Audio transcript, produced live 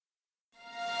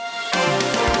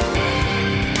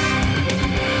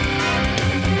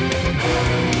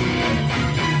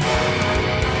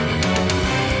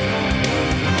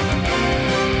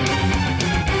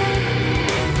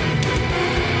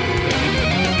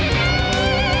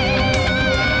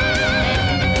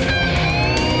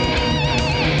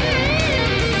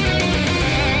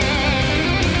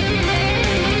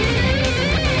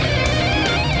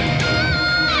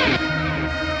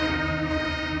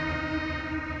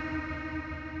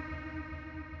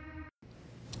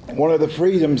One of the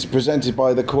freedoms presented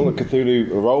by the Call of Cthulhu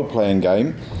role-playing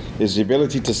game is the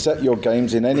ability to set your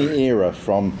games in any era,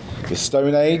 from the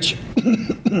Stone Age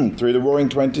through the Roaring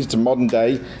Twenties to modern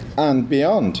day and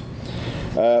beyond.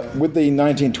 With the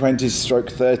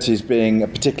 1920s/30s being a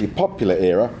particularly popular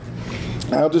era,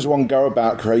 how does one go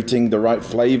about creating the right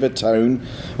flavour, tone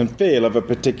and feel of a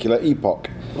particular epoch?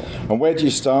 And where do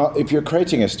you start if you're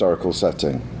creating a historical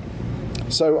setting?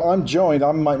 So I'm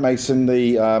Mike Mason,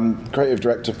 the creative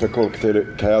director for Call of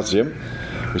Cthulhu Chaosium,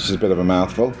 which is a bit of a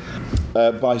mouthful,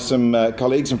 by some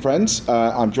colleagues and friends.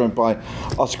 I'm joined by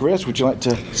Oscar Rios. Would you like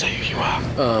to say who you are?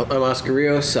 I'm Oscar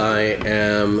Rios. I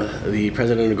am the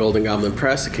president of Golden Goblin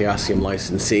Press, a Chaosium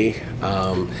licensee,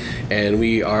 and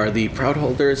we are the proud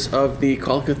holders of the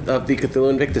Cthulhu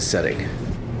Invictus setting.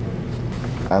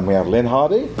 And we have Lynn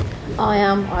Hardy. I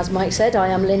am, as Mike said, I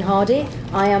am Lynn Hardy.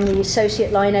 I am the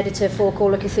associate line editor for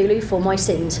Call of Cthulhu for My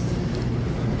Sins.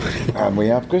 And we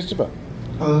have Christopher.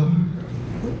 Hello.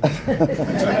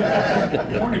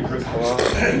 Good morning,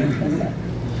 Christopher.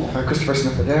 Christopher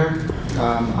Smith-Adair.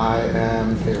 I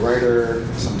am a writer,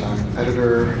 sometimes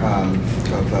editor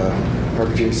of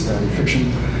RPGs and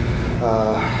fiction.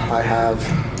 I have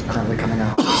currently coming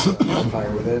out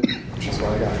Fire Within, which is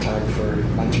why I got tagged for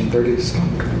 1930s.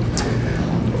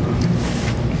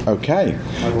 Okay.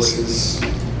 My voice is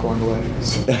going away,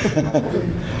 so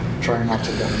trying not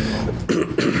to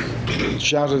deafen.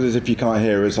 Shout it as if you can't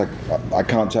hear us. I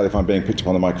can't tell if I'm being picked up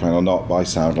on the microphone or not, but I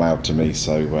sound loud to me,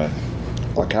 so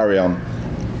I'll carry on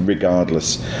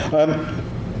regardless. I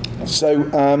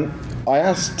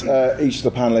asked each of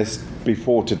the panelists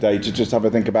before today to just have a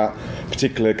think about a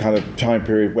particular kind of time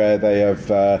period where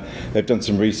they've done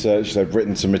some research, they've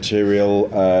written some material,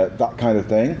 that kind of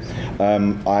thing.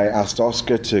 I asked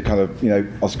Oscar to kind of,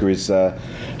 Oscar is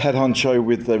head honcho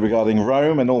with regarding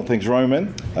Rome and all things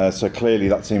Roman, so clearly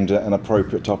that seemed an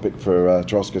appropriate topic for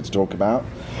Oscar to talk about.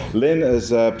 Lynn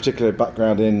has a particular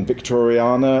background in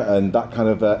Victoriana and that kind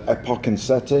of epoch and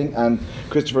setting, and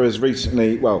Christopher has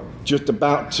recently, just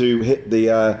about to hit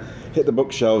the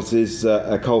bookshelves is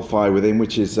a Coldfire Within,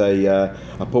 which is a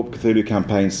Pulp Cthulhu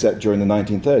campaign set during the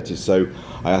 1930s. So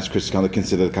I asked Chris to kind of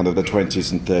consider kind of the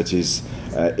 20s and 30s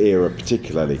era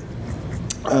particularly.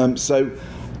 So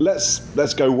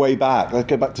let's go way back. Let's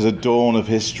go back to the dawn of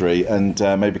history and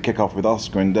maybe kick off with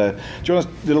Oscar. And do you want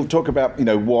to talk about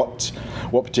what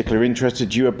particularly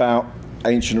interested you about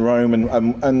ancient Rome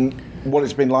and what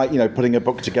it's been like, putting a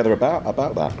book together about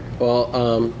that?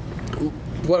 Well,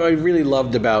 what I really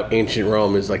loved about ancient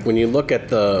Rome is, like, when you look at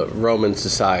the Roman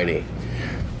society,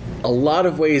 a lot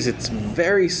of ways it's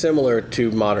very similar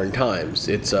to modern times.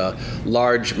 It's a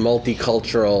large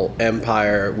multicultural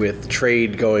empire with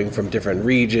trade going from different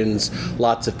regions,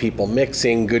 lots of people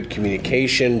mixing, good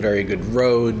communication, very good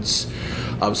roads,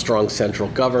 strong central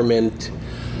government.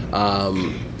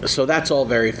 So that's all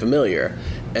very familiar.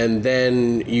 And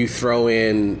then you throw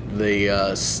in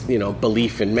the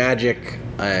belief in magic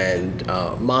and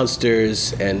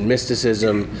monsters and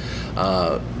mysticism,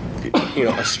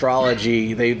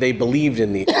 astrology. They believed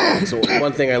in these things. So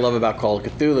one thing I love about Call of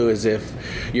Cthulhu is if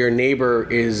your neighbor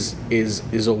is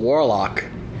a warlock,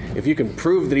 if you can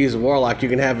prove that he's a warlock, you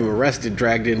can have him arrested,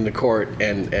 dragged into court,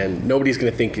 and nobody's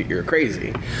going to think that you're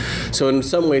crazy. So in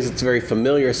some ways it's a very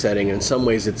familiar setting, in some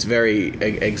ways it's very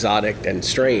exotic and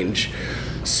strange.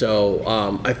 So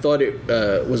I thought it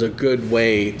was a good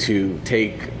way to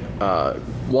take a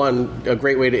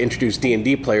great way to introduce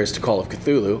D&D players to Call of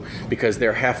Cthulhu, because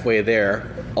they're halfway there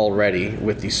already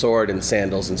with the sword and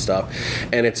sandals and stuff,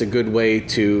 and it's a good way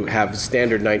to have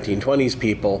standard 1920s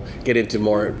people get into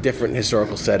more different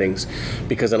historical settings,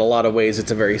 because in a lot of ways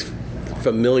it's a very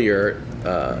familiar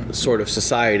sort of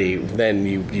society. Then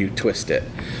you twist it.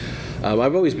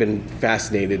 I've always been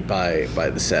fascinated by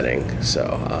the setting, so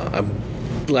I'm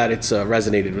glad it's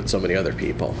resonated with so many other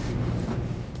people.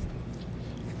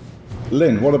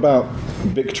 Lynn, what about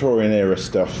Victorian era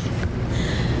stuff?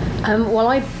 Well,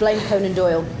 I blame Conan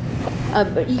Doyle.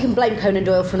 But you can blame Conan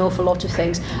Doyle for an awful lot of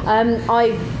things.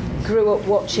 I grew up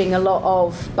watching a lot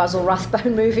of Basil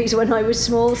Rathbone movies when I was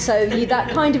small, so that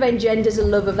kind of engenders a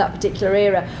love of that particular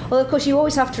era. Although, of course, you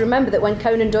always have to remember that when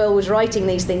Conan Doyle was writing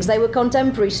these things, they were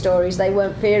contemporary stories, they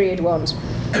weren't period ones.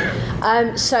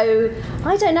 So,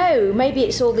 I don't know, maybe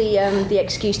it's all the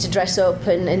excuse to dress up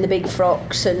and in the big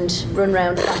frocks and run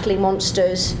around battling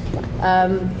monsters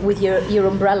with your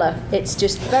umbrella. It's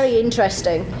just very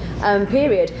interesting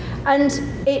period. And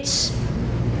it's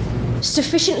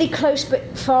sufficiently close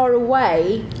but far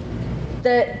away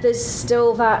that there's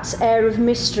still that air of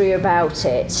mystery about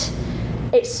it.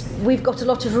 We've got a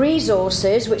lot of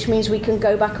resources, which means we can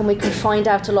go back and we can find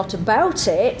out a lot about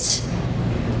it,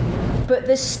 but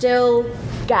there's still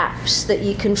gaps that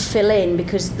you can fill in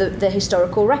because the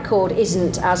historical record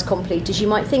isn't as complete as you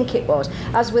might think it was.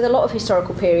 As with a lot of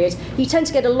historical periods, you tend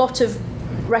to get a lot of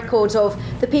records of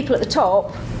the people at the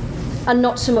top and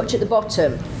not so much at the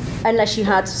bottom, unless you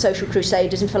had social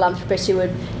crusaders and philanthropists who were,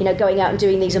 going out and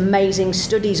doing these amazing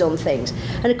studies on things.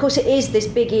 And of course it is this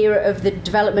big era of the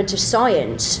development of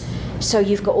science, so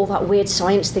you've got all that weird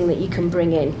science thing that you can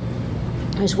bring in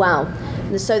as well.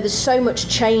 And so there's so much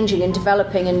changing and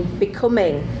developing and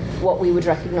becoming what we would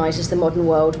recognise as the modern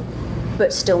world,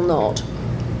 but still not.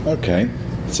 Okay.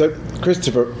 So,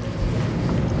 Christopher,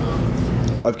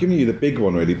 I've given you the big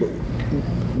one really, but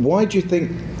why do you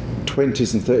think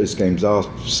 20s and 30s games are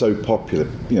so popular,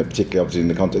 particularly obviously in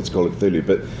the context of Call of Cthulhu,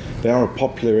 but they are a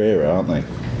popular era, aren't they?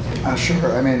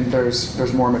 Sure. I mean,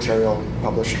 there's more material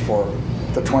published for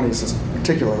the 20s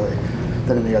particularly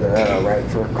than in the other era, right?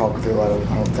 For Call of Cthulhu,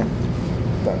 I don't think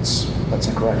that's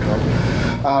incorrect, right?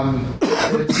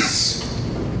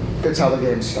 It's how the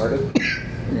game started.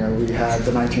 We had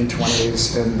the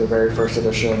 1920s in the very first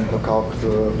edition of Call of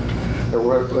Cthulhu. There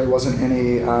really wasn't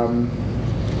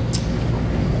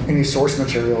any source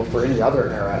material for any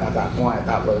other era at that point.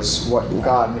 That was what you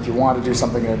got, and if you wanted to do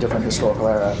something in a different historical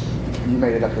era, you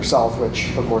made it up yourself,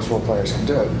 which of course role players can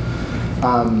do.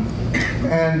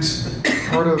 And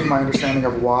part of my understanding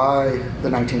of why the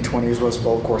 1920s was,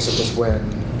 well, of course, it was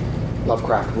when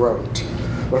Lovecraft wrote.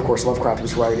 But of course, Lovecraft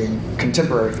was writing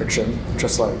contemporary fiction,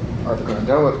 just like Arthur Conan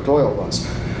Doyle was.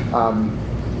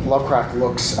 Lovecraft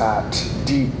looks at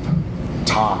deep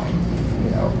time,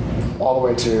 all the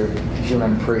way to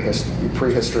human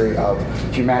prehistory of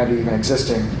humanity even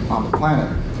existing on the planet.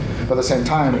 But at the same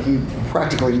time, he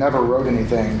practically never wrote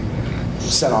anything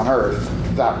set on Earth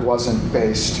that wasn't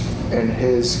based in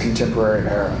his contemporary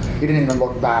era. He didn't even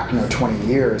look back, 20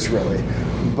 years really,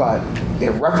 but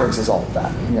it references all of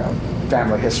that,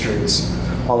 family histories,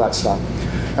 all that stuff.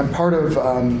 And part of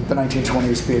the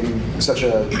 1920s being such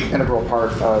an integral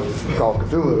part of Call of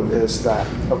Cthulhu is that,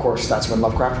 of course, that's when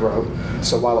Lovecraft wrote.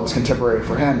 So while it was contemporary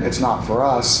for him, it's not for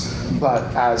us.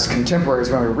 But as contemporaries,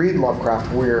 when we read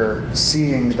Lovecraft, we're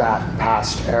seeing that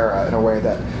past era in a way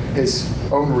that his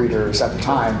own readers at the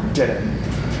time didn't.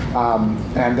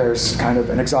 And there's kind of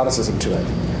an exoticism to it.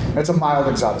 It's a mild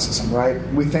exoticism, right?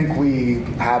 We think we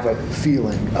have a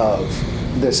feeling of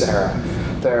this era.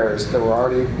 There were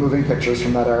already moving pictures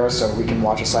from that era, so we can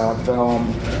watch a silent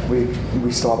film. We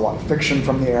still have a lot of fiction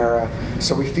from the era,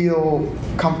 so we feel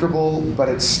comfortable, but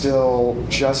it's still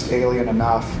just alien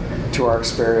enough to our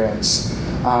experience.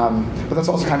 But that's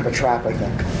also kind of a trap, I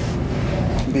think,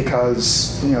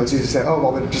 because it's easy to say, oh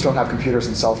well, they just don't have computers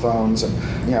and cell phones, and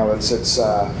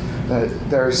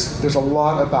there's a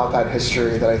lot about that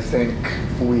history that I think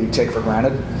we take for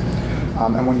granted.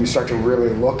 And when you start to really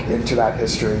look into that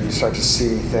history, you start to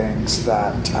see things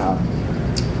that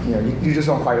you just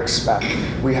don't quite expect.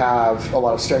 We have a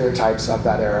lot of stereotypes of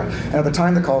that era. And at the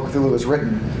time that Call of Cthulhu was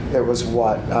written, it was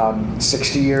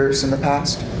 60 years in the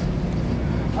past?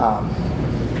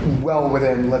 Well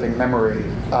within living memory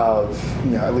of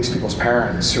at least people's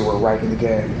parents who were writing the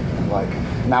game. And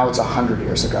now it's 100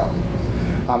 years ago.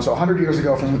 So 100 years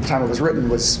ago from the time it was written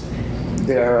was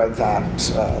the era that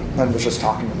Len was just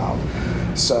talking about.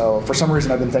 So for some reason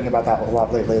I've been thinking about that a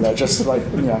lot lately. That just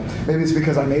maybe it's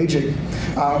because I'm aging,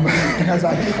 and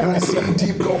I see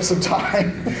deep gulps of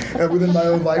time within my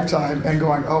own lifetime, and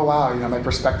going, oh wow, my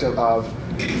perspective of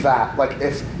that. Like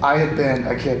if I had been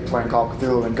a kid playing Call of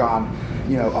Cthulhu and gone,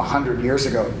 100 years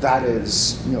ago, that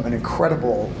is an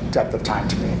incredible depth of time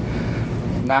to me.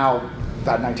 Now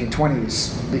that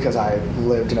 1920s, because I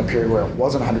lived in a period where it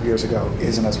wasn't 100 years ago,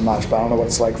 isn't as much. But I don't know what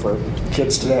it's like for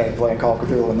kids today playing Call of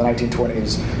Cthulhu in the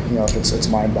 1920s. If it's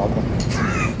mind-boggling.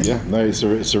 Yeah, no, it's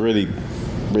a really,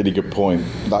 really good point.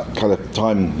 That kind of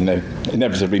time,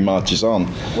 inevitably marches on.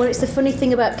 Well, it's the funny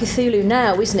thing about Cthulhu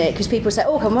now, isn't it? Because people say,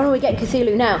 "Oh, come on, we get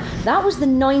Cthulhu now." That was the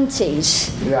 90s.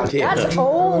 Yeah, that's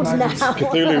old now.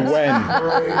 Cthulhu when?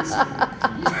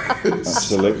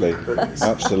 Absolutely.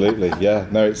 Yeah,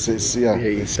 no, it's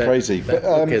crazy. That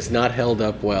book has not held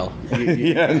up well.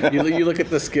 You look at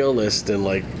the skill list and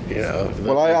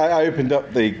Well, I opened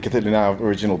up the Cthulhu Now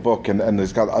original book and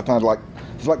I found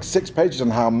there's 6 pages on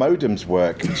how modems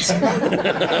work,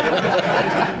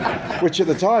 which at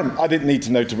the time I didn't need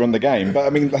to know to run the game. But I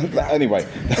mean, anyway,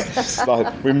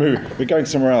 we're going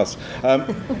somewhere else.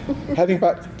 Heading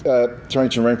back to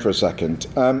Ancient Reign for a second.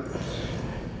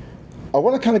 I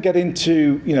want to kind of get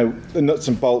into, the nuts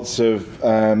and bolts of,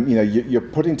 you're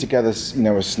putting together, a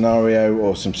scenario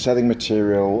or some setting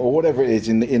material or whatever it is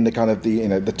in the kind of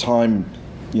the time,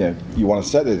 you want to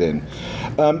set it in.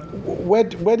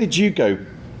 Where did you go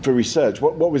for research.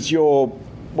 What was your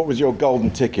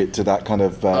golden ticket to that kind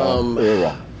of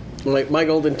era? My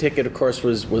golden ticket, of course,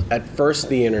 was at first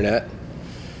the internet.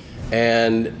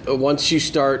 And once you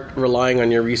start relying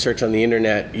on your research on the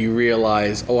internet, you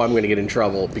realize, I'm going to get in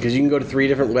trouble, because you can go to 3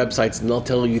 different websites and they'll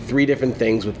tell you 3 different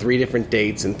things with 3 different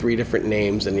dates and 3 different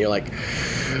names, and you're like,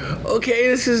 okay,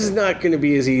 this is not going to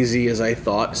be as easy as I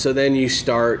thought. So then you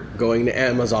start going to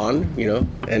Amazon,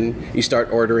 and you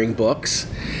start ordering books,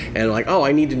 and like,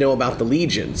 I need to know about the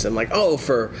legions. And like,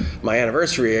 for my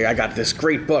anniversary, I got this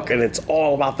great book, and it's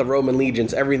all about the Roman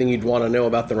legions, everything you'd want to know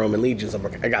about the Roman legions. I'm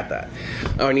like, I got that.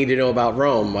 I need to know about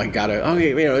Rome. I gotta,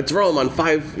 it's Rome on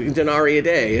 5 denarii a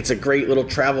day. It's a great little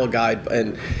travel guide.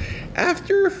 And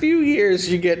after a few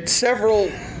years, you get several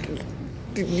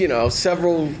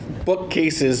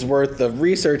bookcases worth of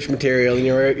research material, and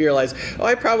you realize,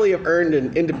 I probably have earned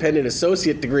an independent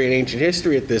associate degree in ancient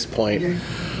history at this point,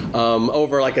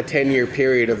 over like a 10-year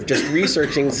period of just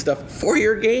researching stuff for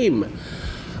your game.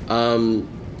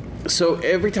 So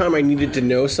every time I needed to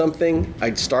know something,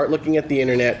 I'd start looking at the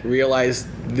internet, realize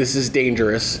this is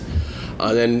dangerous,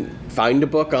 then find a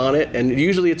book on it, and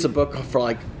usually it's a book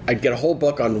for I'd get a whole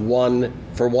book on one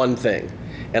thing,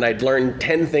 and I'd learn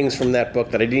 10 things from that book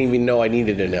that I didn't even know I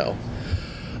needed to know,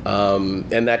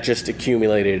 and that just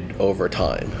accumulated over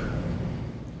time.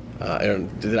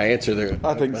 Did I answer the?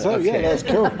 I think so. Okay. Yeah, that's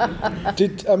cool.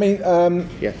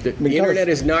 The internet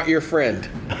is not your friend.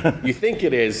 You think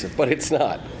it is, but it's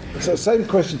not. So same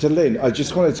question to Lynn. I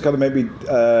just wanted to kind of maybe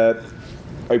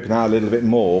open out a little bit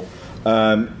more.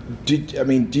 Do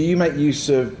you make use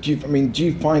of? Do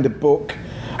you find a book,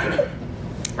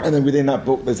 and then within that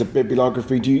book there's a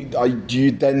bibliography? Do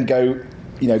you then go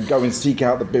and seek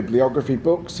out the bibliography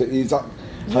books? Is that?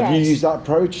 Have you used that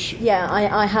approach? Yeah,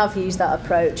 I have used that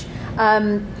approach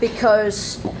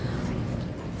because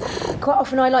quite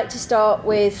often I like to start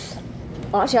with.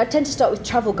 Well, actually, I tend to start with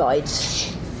travel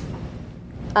guides.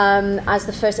 As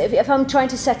the first, if I'm trying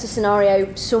to set a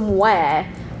scenario somewhere,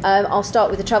 I'll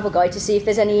start with a travel guide to see if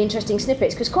there's any interesting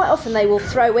snippets, because quite often they will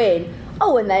throw in,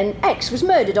 and then X was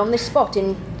murdered on this spot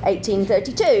in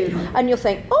 1832, and you'll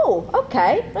think,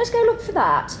 okay, let's go look for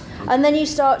that. And then you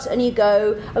start and you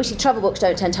go, obviously travel books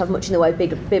don't tend to have much in the way of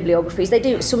big bibliographies. They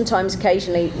do sometimes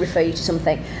occasionally refer you to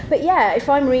something. But yeah, if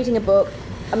I'm reading a book,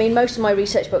 most of my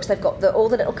research books, they've got all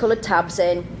the little coloured tabs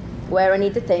in, where I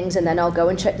need the things, and then I'll go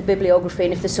and check the bibliography,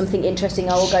 and if there's something interesting,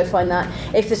 I will go find that.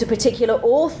 If there's a particular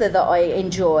author that I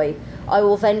enjoy, I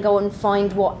will then go and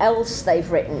find what else they've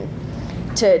written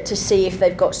to see if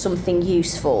they've got something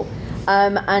useful.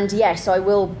 And yes, I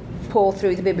will pour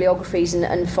through the bibliographies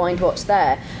and find what's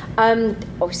there.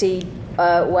 Obviously,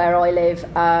 where I live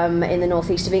in the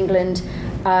northeast of England,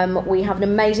 we have an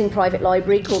amazing private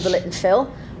library called the Lytton Phil,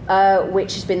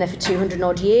 which has been there for 200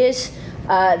 odd years.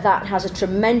 That has a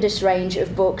tremendous range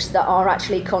of books that are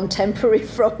actually contemporary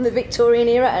from the Victorian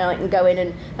era, and I can go in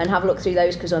and have a look through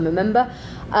those because I'm a member.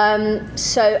 And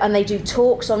they do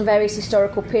talks on various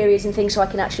historical periods and things, so I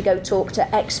can actually go talk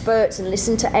to experts and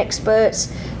listen to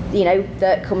experts,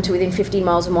 that come to within 15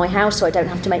 miles of my house, so I don't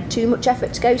have to make too much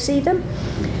effort to go see them.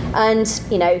 And,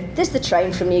 there's the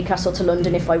train from Newcastle to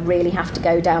London if I really have to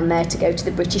go down there to go to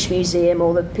the British Museum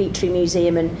or the Petrie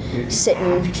Museum and sit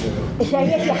and... Yeah,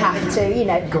 yes, you have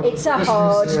to, it's a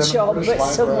hard job, but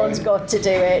someone's got to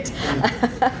do it.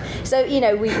 So,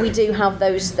 we do have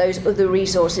those other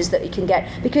resources that you can get,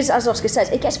 because as Oscar says,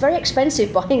 it gets very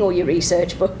expensive buying all your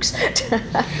research books.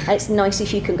 It's nice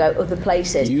if you can go other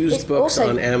places. Used books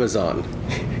on Amazon.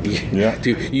 Yeah.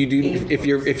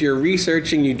 If you're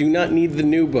researching, you do not need the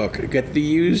new book. Get the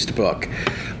used book.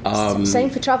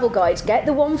 Same for travel guides. Get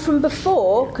the one from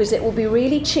before, because it will be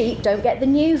really cheap. Don't get the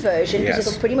new version, because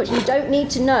it'll pretty much. You don't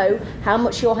need to know how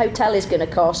much your hotel is going to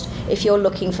cost if you're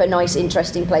looking for nice,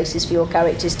 interesting places for your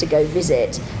characters to go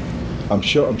visit. I'm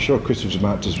sure Chris was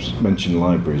about to mention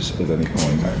libraries at any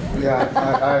point. Yeah,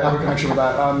 I have a connection with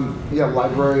that.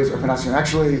 Libraries are fantastic.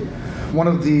 Actually, one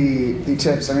of the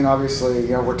tips, obviously,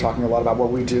 we're talking a lot about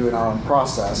what we do in our own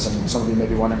process, and some of you may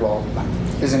be wondering, well,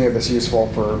 is any of this useful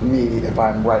for me if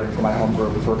I'm writing for my home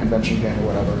group or for a convention game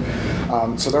or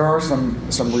whatever? So there are some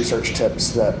research tips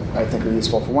that I think are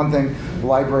useful. For one thing,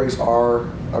 libraries are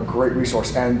a great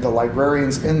resource, and the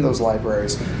librarians in those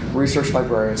libraries, research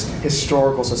librarians,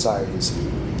 historical societies.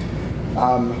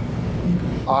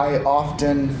 I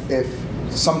often,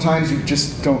 sometimes you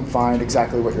just don't find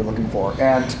exactly what you're looking for,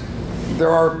 and there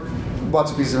are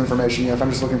lots of pieces of information, if I'm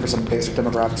just looking for some basic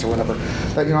demographics or whatever,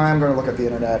 that, I am going to look at the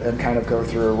internet and kind of go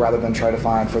through, rather than try to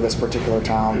find for this particular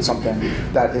town something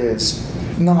that is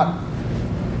not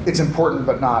it's important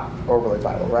but not overly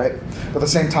vital, right? But at the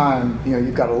same time,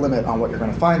 you've got a limit on what you're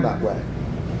going to find that way.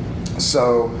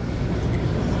 So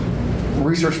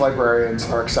research librarians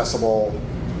are accessible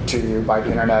to you by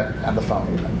the internet and the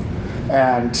phone even.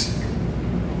 And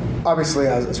obviously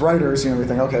as writers, we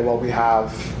think, okay, well, we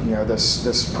have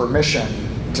this permission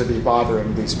to be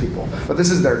bothering these people, but this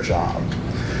is their job.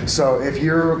 So if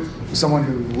you're someone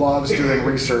who loves doing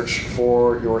research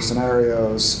for your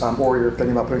scenarios, or you're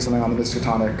thinking about putting something on the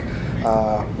Miskatonic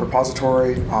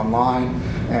repository online,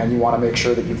 and you want to make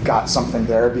sure that you've got something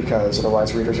there, because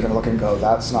otherwise readers are going to look and go,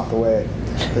 that's not the way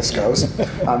this goes,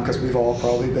 because we've all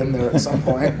probably been there at some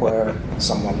point where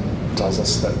someone tells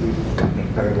us that we've gotten it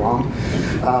very wrong.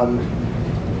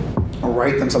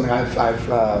 Write them something. I've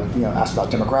asked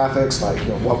about demographics, like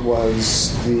what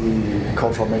was the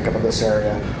cultural makeup of this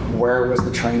area, where was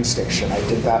the train station. I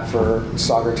did that for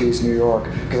Saugerties, New York,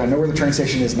 because I know where the train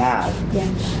station is now. Yeah.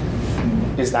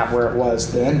 Is that where it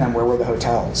was then, and where were the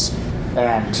hotels?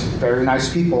 And very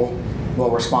nice people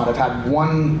will respond. I've had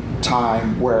one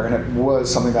time where, and it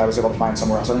was something that I was able to find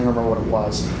somewhere else, I don't even remember what it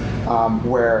was,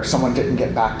 where someone didn't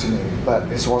get back to me, but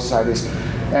historical societies,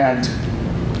 and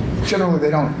generally they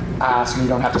don't ask, and you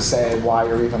don't have to say why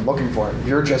you're even looking for it.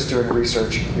 You're just doing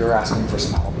research, you're asking for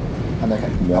some help, and they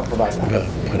can help provide that.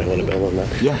 I want to build on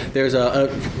that. Yeah. There's a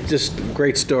just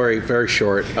great story, very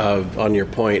short, on your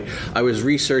point. I was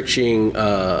researching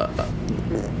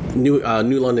New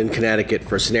London, Connecticut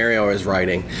for a scenario I was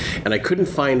writing, and I couldn't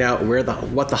find out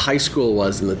what the high school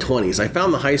was in the 20s. I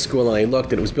found the high school and I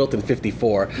looked, and it was built in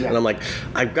 54. Yeah. And I'm like,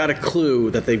 I've got a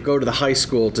clue that they go to the high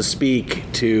school to speak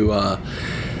to.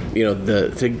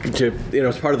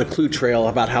 It's part of the clue trail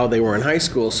about how they were in high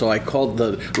school. So I called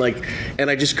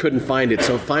and I just couldn't find it.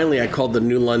 So finally I called the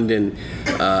New London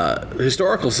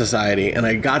Historical Society, and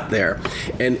I got there.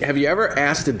 And have you ever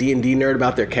asked a D&D nerd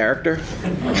about their character?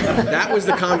 That was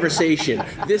the conversation.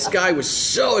 This guy was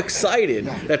so excited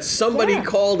that somebody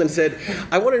called and said,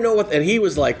 I want to know what, and he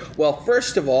was like, well,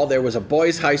 first of all, there was a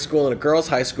boys' high school and a girls'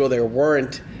 high school. There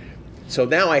weren't. So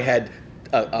now I had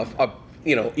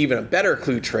even a better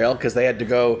clue trail, because they had to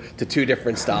go to two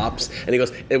different stops. And he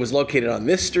goes, it was located on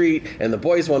this street, and the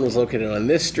boys' one was located on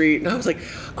this street. And I was like,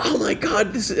 oh my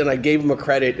God, and I gave him a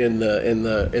credit in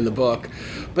the book.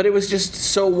 But it was just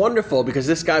so wonderful, because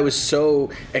this guy was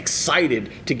so excited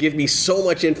to give me so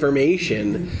much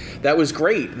information. That was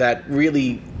great. That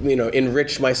really,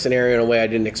 enriched my scenario in a way I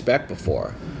didn't expect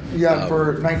before. Yeah,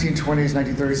 for 1920s,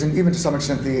 1930s, and even to some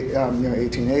extent the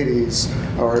 1880s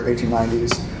or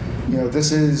 1890s.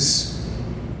 This is,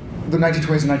 the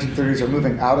 1920s and 1930s are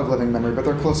moving out of living memory, but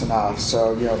they're close enough.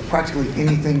 So, practically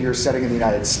anything you're setting in the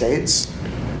United States,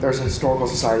 there's a historical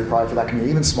society probably for that community.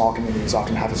 Even small communities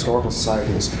often have historical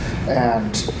societies,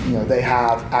 and they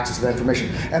have access to that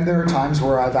information. And there are times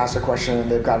where I've asked a question and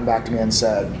they've gotten back to me and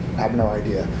said, I have no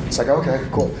idea. It's like, okay,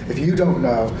 cool. If you don't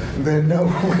know, then no.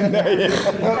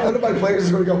 None of my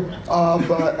players are going to go,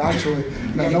 but actually,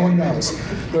 no one knows.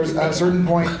 There's at a certain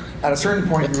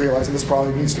point you realize, and this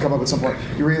probably needs to come up at some point,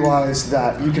 you realize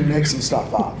that you can make some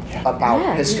stuff up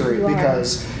about history,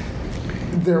 because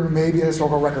there may be a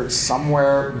historical record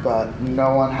somewhere, but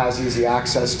no one has easy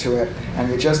access to it, and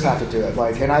you just have to do it.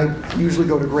 And I usually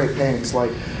go to great pains.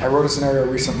 I wrote a scenario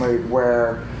recently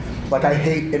where, I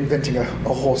hate inventing a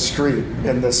whole street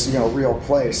in this, real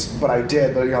place, but I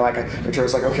did. But I made sure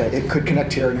it's okay, it could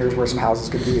connect here, and here's where some houses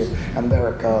could be, and there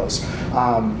it goes.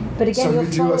 But again, so you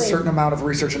do a certain amount of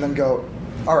research, and then go,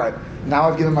 all right, now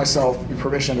I've given myself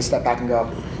permission to step back and go,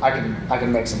 I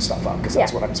can make some stuff up, because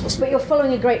that's what I'm supposed to do. But you're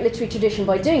following a great literary tradition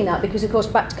by doing that, because, of course,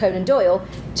 back to Conan Doyle,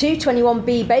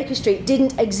 221B Baker Street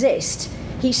didn't exist.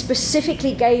 He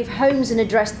specifically gave Holmes an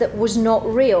address that was not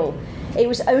real. It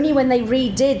was only when they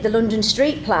redid the London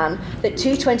street plan that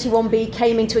 221B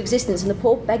came into existence, and the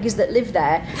poor beggars that lived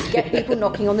there get people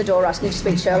knocking on the door asking to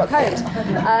speak to Sherlock Holmes.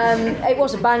 It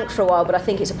was a bank for a while, but I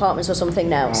think it's apartments or something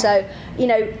now. So,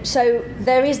 so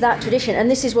there is that tradition,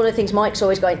 and this is one of the things Mike's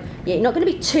always going, you're not going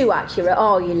to be too accurate,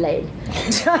 are you, Lynn?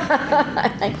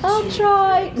 I'll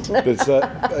try.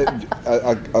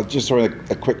 I'll just throw in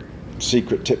a quick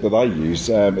secret tip that I use.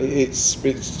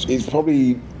 It's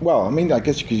probably, I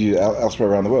guess you could use it elsewhere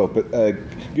around the world, but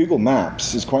Google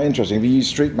Maps is quite interesting. If you use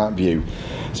Street Map View,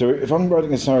 so if I'm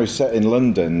writing a scenario set in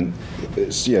London,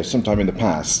 sometime in the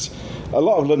past, a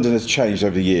lot of London has changed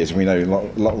over the years, and we know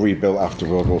a lot rebuilt after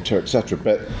World War II, etc.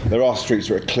 But there are streets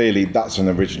where clearly that's an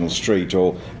original street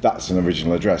or that's an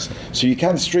original address. So you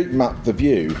can street map the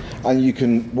view, and you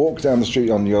can walk down the street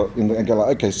and go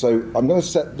okay. So I'm going to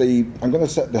set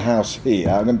the house here,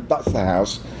 and then that's the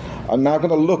house. I'm now going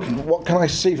to look, what can I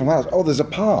see from the house? Oh, there's a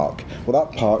park. Well,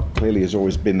 that park clearly has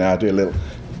always been there.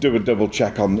 Do a double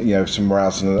check on, somewhere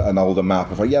else in an older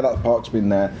map. If that park's been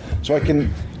there. So I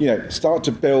can, start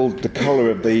to build the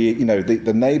colour of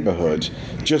the neighbourhood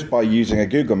just by using a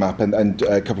Google map and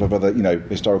a couple of other,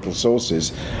 historical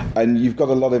sources. And you've got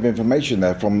a lot of information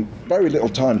there from very little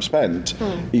time spent.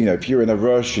 If you're in a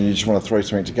rush and you just want to throw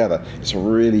something together, it's a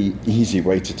really easy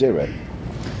way to do it.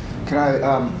 Can I,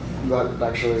 that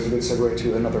actually is a good segue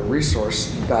to another resource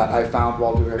that I found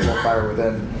while doing Fire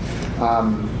Within.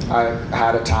 I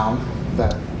had a town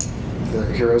that the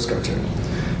heroes go to,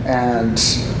 and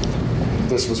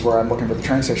this was where I'm looking for the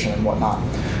train station and whatnot.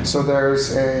 So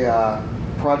there's a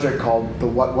project called the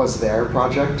What Was There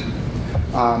project,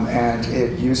 and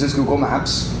it uses Google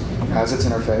Maps as its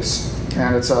interface,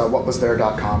 and it's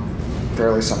whatwasthere.com,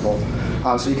 fairly simple.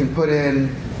 So you can put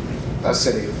in a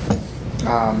city,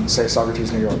 say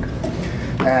Socrates, New York,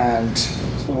 and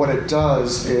what it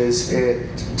does is it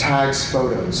tags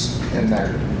photos in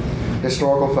there,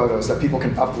 historical photos that people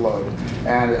can upload,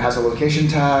 and it has a location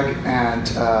tag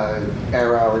and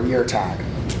era or year tag,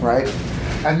 right?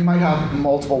 And you might have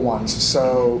multiple ones.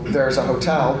 So there's a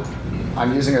hotel.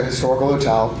 I'm using a historical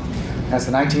hotel, and it's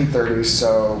the 1930s,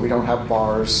 so we don't have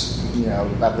bars,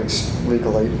 at least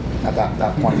legally at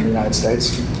that point in the United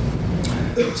States.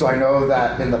 So I know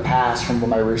that in the past, from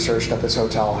my research, that this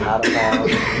hotel had a bar.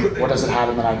 What does it have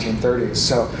in the 1930s?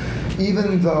 So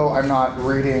even though I'm not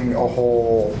reading a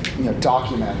whole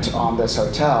document on this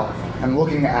hotel, I'm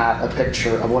looking at a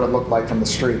picture of what it looked like from the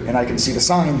street, and I can see the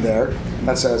sign there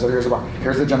that says, "Oh, here's a bar.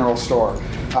 Here's the general store.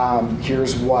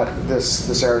 Here's what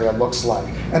this area looks like."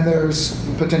 And there's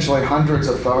potentially hundreds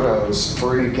of photos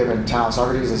for any given town.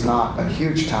 Socrates is not a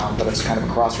huge town, but it's kind of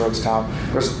a crossroads town.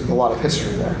 There's a lot of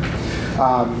history there.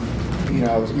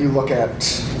 You look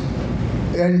at,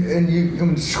 and you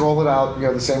can scroll it out,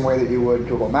 the same way that you would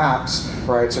Google Maps,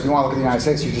 right? So if you want to look at the United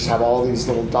States, you just have all these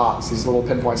little dots, these little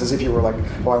pinpoints, as if you were like,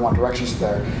 I want directions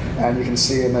there. And you can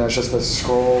see, and then it's just this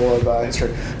scroll of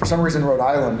history. For some reason, Rhode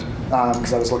Island,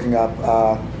 because I was looking up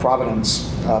Providence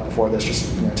before this, just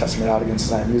testing it out against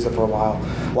design. I used it for a while.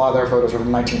 A lot of their photos are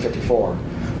from 1954.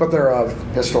 But they're of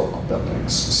historical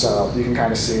buildings, so you can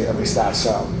kind of see at least that.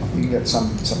 So you can get some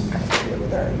kind of flavor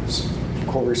there. It's a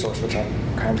cool resource, which I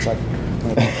kind of tried for.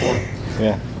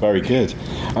 Yeah, very good.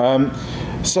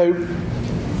 So,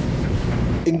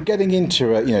 in getting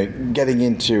into a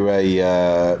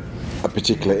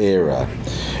particular era,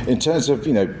 in terms of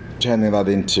turning that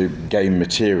into game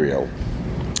material,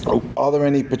 are there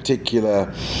any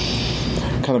particular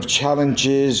kind of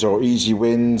challenges or easy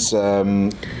wins?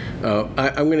 I'm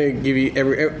going to give you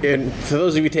and for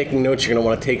those of you taking notes, you're going to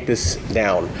want to take this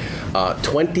down.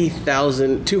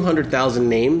 200,000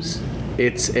 names.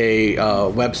 It's a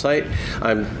website.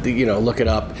 Look it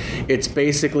up. It's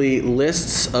basically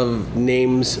lists of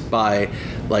names by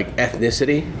like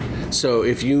ethnicity. So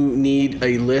if you need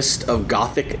a list of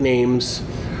Gothic names,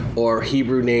 or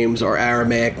Hebrew names, or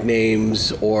Aramaic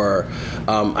names, or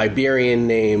Iberian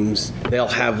names, they'll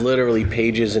have literally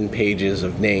pages and pages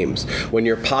of names. When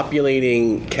you're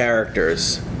populating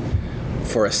characters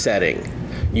for a setting,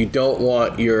 you don't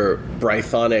want your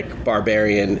Brythonic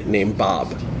barbarian named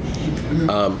Bob.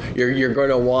 You're going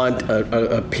to want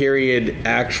a period,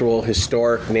 actual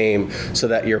historic name, so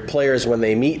that your players, when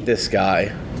they meet this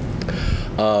guy,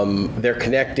 they're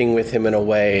connecting with him in a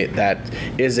way that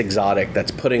is exotic,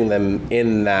 that's putting them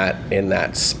in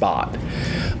that spot.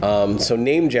 So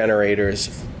name generators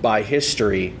by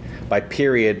history, by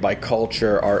period, by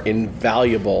culture are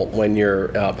invaluable when you're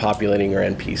populating your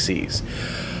NPCs.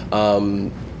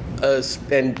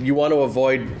 And you want to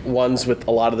avoid ones with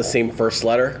a lot of the same first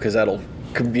letter, because that'll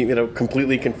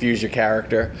completely confuse your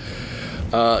character,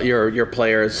 your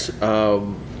players.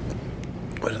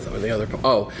 What are the other?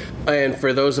 Oh, and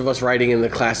for those of us writing in the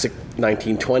classic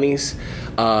 1920s,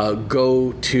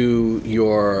 go to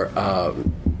your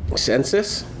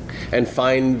census and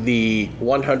find the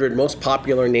 100 most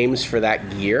popular names for that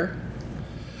year,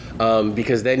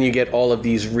 because then you get all of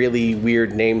these really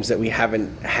weird names that we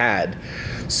haven't had.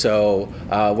 So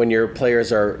when your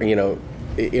players are,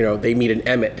 they meet an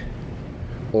Emmett,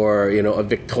 or a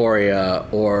Victoria,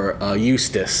 or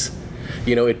Eustace.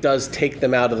 It does take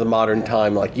them out of the modern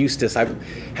time. Like Eustace, I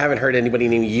haven't heard anybody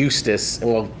named Eustace.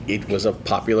 Well, it was a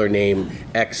popular name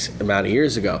X amount of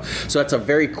years ago. So that's a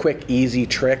very quick, easy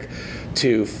trick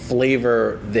to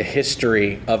flavor the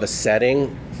history of a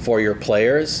setting for your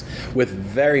players with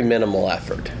very minimal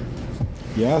effort.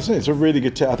 Yeah, it's a really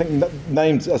good tip. I think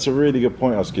names, that's a really good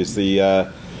point, Oscar.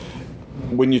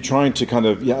 When you're trying to kind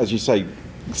of, as you say,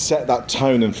 set that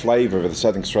tone and flavour of the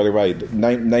setting straight away.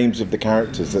 Names of the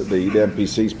characters, that the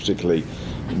NPCs particularly,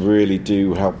 really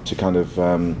do help to kind of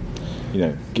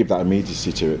give that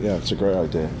immediacy to it. Yeah, it's a great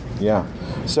idea. Yeah.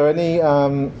 So any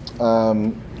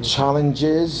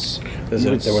challenges?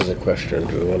 There was a question.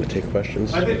 Do we want to take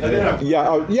questions? I did have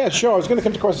Yeah, sure. I was going to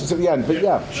come to questions at the end, but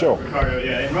yeah, sure. Ricardo,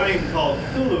 in running Call of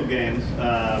Cthulhu games,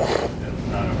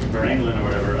 for England or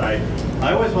whatever,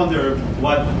 I always wonder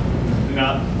what,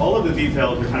 all of the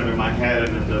details are kind of in my head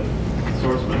and in the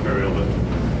source material, but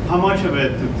how much of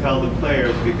it to tell the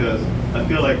players, because I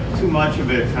feel like too much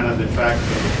of it kind of detracts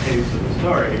from the pace of the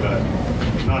story, but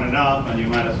not enough, and you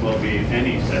might as well be in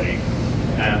any setting.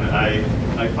 And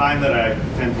I find that I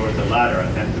tend towards the latter.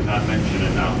 I tend to not mention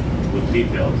enough with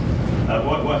details.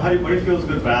 What do you feel is a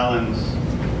good balance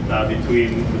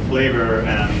between the flavor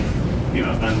and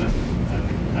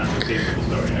the pace of the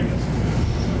story, I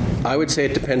guess? I would say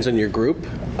it depends on your group.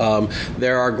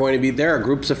 There are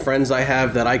groups of friends I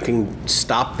have that I can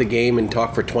stop the game and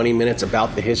talk for 20 minutes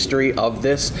about the history of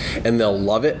this, and they'll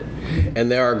love it.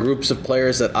 And there are groups of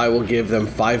players that I will give them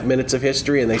 5 minutes of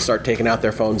history and they start taking out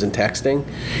their phones and texting.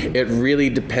 It really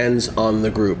depends on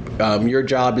the group. Your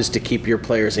job is to keep your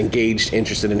players engaged,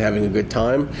 interested in having a good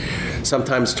time.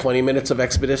 Sometimes 20 minutes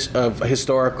of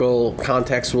historical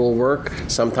context will work,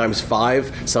 sometimes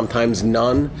 5, sometimes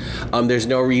none. There's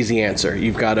no easy answer.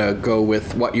 You've got to go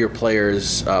with what your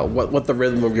players, what the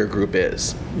rhythm of your group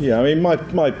is. Yeah, I mean,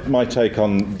 my take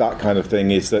on that kind of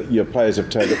thing is that your players have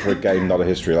turned up for a game, not a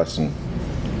history lesson.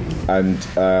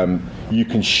 And you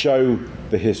can show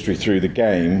the history through the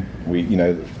game.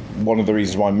 One of the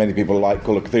reasons why many people like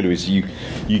Call of Cthulhu is you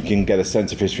can get a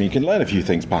sense of history. You can learn a few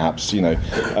things, perhaps,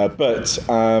 but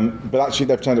actually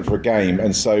they've turned up for a game,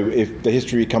 and so if the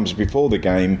history comes before the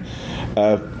game,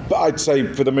 but I'd say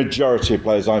for the majority of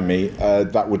players I meet,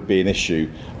 that would be an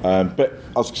issue. But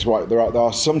I was right. There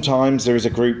are sometimes there is a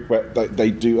group where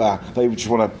they just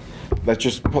want to, let's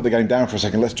just put the game down for a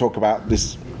second. Let's talk about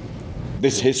this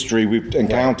history we've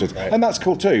encountered, right. And that's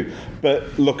cool too.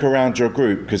 But look around your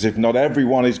group, because if not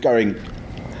everyone is going,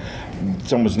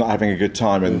 someone's not having a good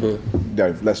time, and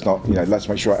let's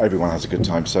make sure everyone has a good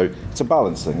time. So it's a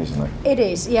balance thing, isn't it? It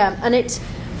is, yeah, and it's,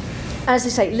 as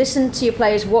they say, listen to your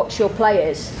players, watch your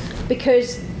players,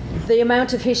 because the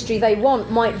amount of history they want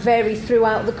might vary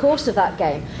throughout the course of that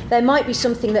game. There might be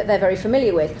something that they're very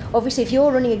familiar with. Obviously, if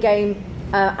you're running a game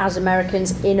as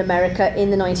Americans in America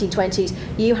in the 1920s,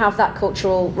 you have that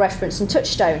cultural reference and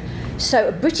touchstone. So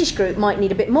a British group might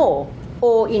need a bit more.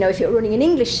 Or, if you're running an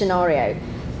English scenario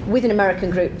with an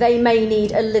American group, they may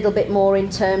need a little bit more in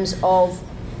terms of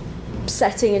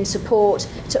setting and support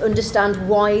to understand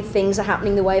why things are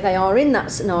happening the way they are in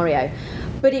that scenario.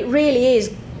 But it really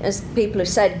is, as people have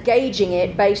said, gauging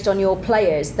it based on your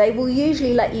players. They will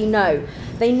usually let you know.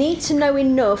 They need to know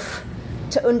enough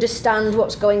to understand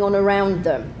what's going on around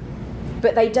them.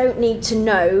 But they don't need to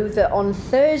know that on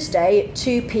Thursday at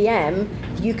 2 p.m.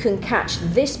 you can catch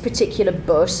this particular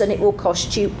bus and it will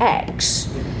cost you X.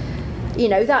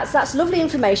 That's lovely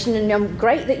information, and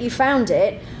great that you found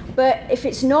it, but if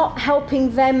it's not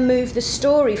helping them move the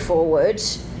story forward,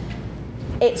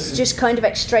 it's just kind of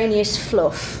extraneous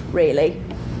fluff, really.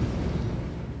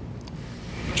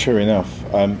 True enough.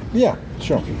 Yeah,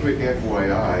 sure. Just a quick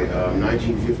FYI,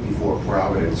 1954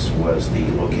 Providence was the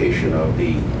location of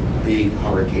the big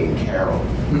Hurricane Carol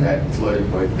that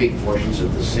flooded by big portions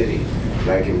of the city. And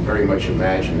I can very much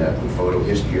imagine that the photo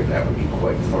history of that would be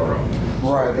quite thorough.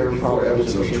 Right, they were Before, that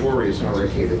was a probably notorious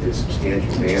hurricane that did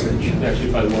substantial damage. You can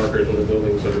actually find markers on the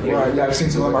buildings that are Right, yeah, I've seen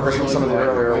some of the markers from some of the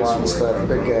earlier ones, the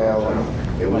big gale.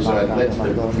 It was led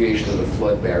to the creation of the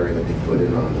flood barrier that they put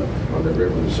in on the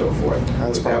river and so forth.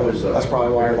 That's But that probably- was, that's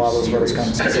probably why a lot of those photos come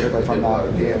serious. specifically from Did a lot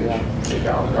that. of damage.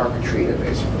 Our Katrina,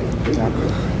 basically.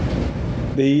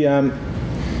 The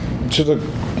sort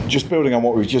of just building on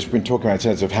what we've just been talking about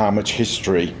in terms of how much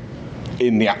history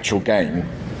in the actual game.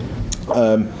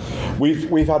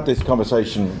 We've had this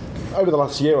conversation over the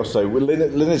last year or so.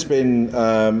 Lynn has been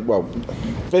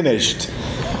finished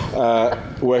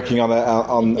working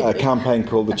on a campaign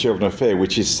called The Children of Fear,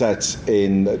 which is set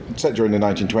during the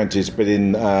 1920s, but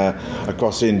in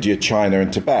across India, China,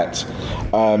 and Tibet.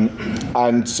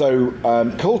 And so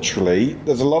culturally,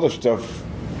 there's a lot of stuff.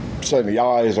 Certainly,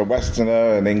 I, as a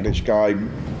Westerner, an English guy,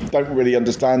 don't really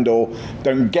understand or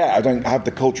don't get. I don't have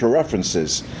the cultural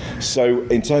references. So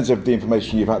in terms of the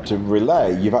information you've had to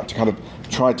relay, you've had to kind of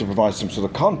try to provide some sort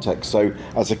of context. So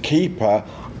as a keeper,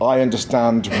 I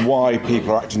understand why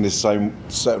people are acting this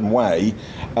certain way,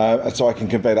 and so I can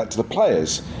convey that to the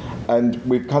players. And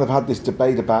we've kind of had this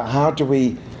debate about how do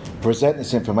we present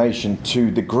this information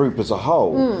to the group as a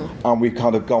whole, and we've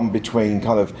kind of gone between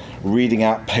kind of reading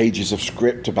out pages of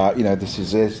script about, this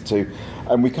is this, to,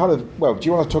 and we kind of, well, do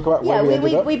you want to talk about where we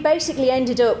ended up? We basically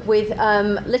ended up with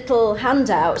little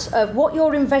handouts of what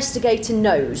your investigator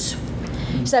knows.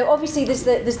 So obviously there's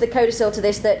the codicil to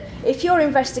this, that if your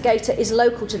investigator is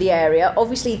local to the area,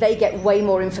 obviously they get way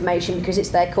more information because it's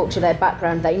their culture, their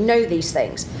background, they know these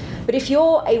things. But if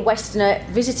you're a Westerner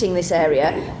visiting this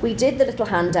area, we did the little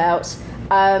handouts,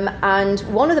 and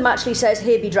one of them actually says,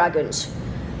 "Here be dragons,"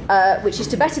 which is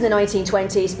Tibet in the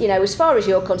 1920s. As far as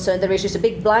you're concerned, there is just a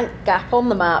big blank gap on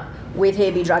the map with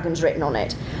 "Here be dragons" written on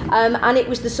it. And it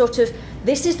was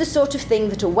this is the sort of thing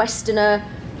that a Westerner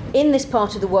in this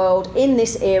part of the world, in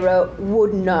this era,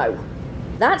 would know.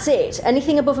 That's it.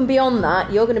 Anything above and beyond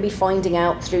that, you're going to be finding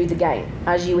out through the game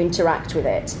as you interact with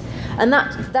it. And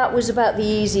that was about the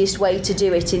easiest way to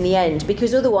do it in the end,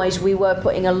 because otherwise we were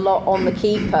putting a lot on the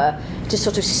keeper to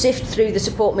sort of sift through the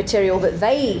support material that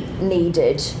they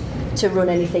needed to run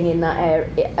anything in that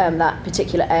area, that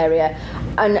particular area,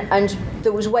 and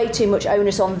there was way too much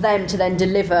onus on them to then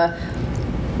deliver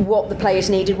what the players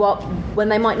needed, when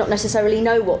they might not necessarily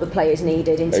know what the players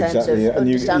needed in terms of and you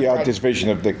understanding. had this vision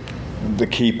of the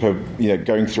keeper,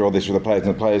 going through all this with the players,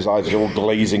 and the players' eyes are all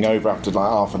glazing over after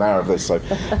like half an hour of this. So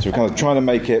we're kind of trying to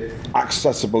make it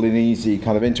accessible and easy,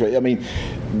 kind of into it. I mean,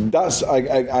 that's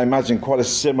I imagine quite a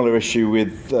similar issue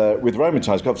with Roman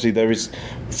times. Obviously, there is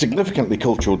significantly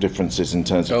cultural differences in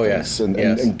terms of things,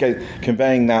 and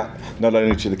conveying that not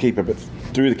only to the keeper but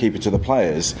through the keeper to the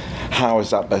players. How is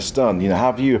that best done? How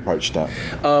have you approached that?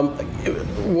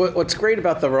 What's great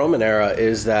about the Roman era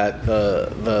is that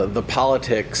the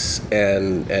politics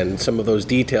and some of those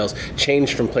details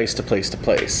change from place to place to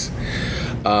place.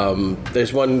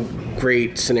 There's one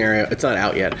great scenario. It's not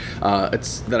out yet.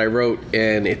 It's that I wrote,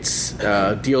 and it's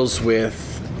deals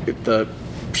with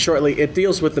It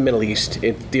deals with the Middle East.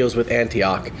 It deals with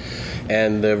Antioch,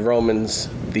 and the Romans,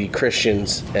 the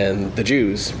Christians, and the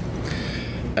Jews.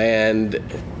 And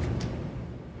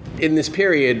in this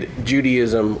period,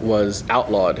 Judaism was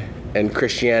outlawed, and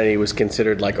Christianity was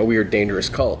considered like a weird, dangerous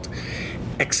cult.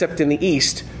 Except in the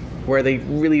East, where they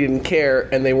really didn't care,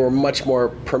 and they were much more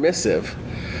permissive.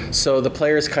 So the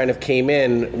players kind of came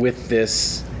in with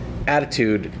this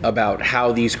attitude about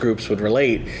how these groups would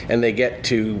relate, and they get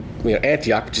to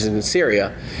Antioch, which is in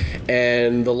Syria,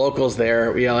 and the locals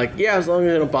there, as long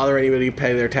as they don't bother anybody,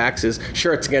 pay their taxes.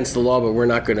 Sure, it's against the law, but we're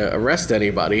not going to arrest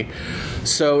anybody.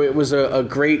 So it was a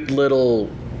great little.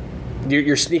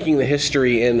 You're sneaking the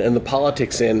history in and the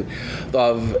politics in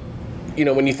of,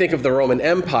 when you think of the Roman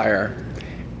Empire.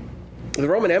 The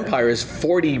Roman Empire is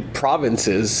 40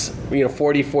 provinces,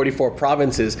 44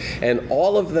 provinces, and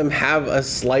all of them have a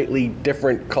slightly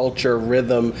different culture,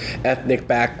 rhythm, ethnic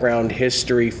background,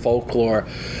 history, folklore.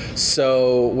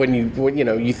 So when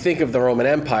you think of the Roman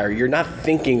Empire, you're not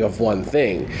thinking of one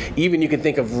thing. Even you can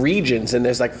think of regions, and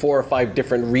there's like 4 or 5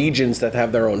 different regions that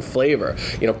have their own flavor.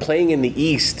 Playing in the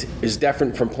East is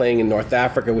different from playing in North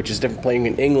Africa, which is different from playing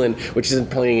in England, which isn't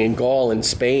playing in Gaul and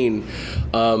Spain,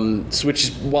 which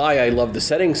is why I love the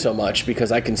setting so much,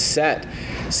 because I can set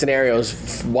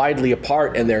scenarios widely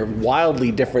apart, and they're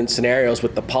wildly different scenarios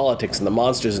with the politics and the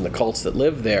monsters and the cults that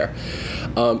live there.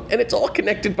 And it's all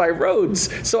connected by roads,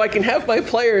 so I can have my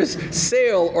players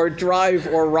sail or drive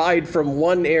or ride from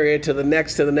one area to the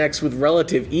next with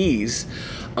relative ease,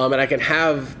 and I can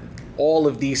have all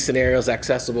of these scenarios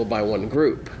accessible by one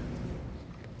group.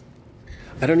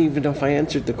 I don't even know if I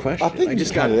answered the question. I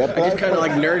just kind of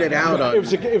like nerded out on it.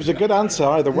 It was a good answer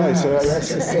either way, so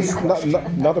it's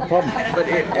not a problem. But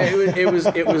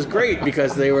it was great,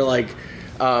 because they were like,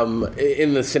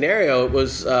 in the scenario, it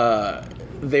was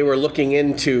they were looking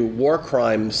into war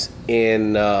crimes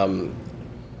in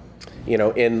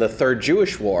in the Third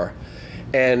Jewish War,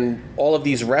 and all of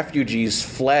these refugees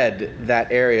fled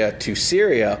that area to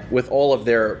Syria with all of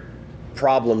their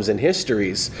problems and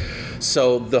histories.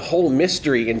 So the whole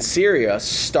mystery in Syria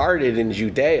started in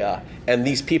Judea, and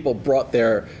these people brought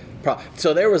their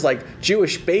so there was like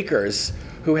Jewish bakers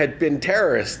who had been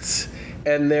terrorists,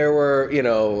 and there were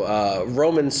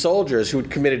Roman soldiers who had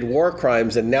committed war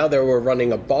crimes, and now they were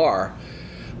running a bar.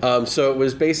 So it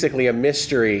was basically a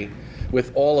mystery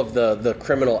with all of the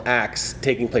criminal acts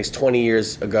taking place 20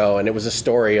 years ago, and it was a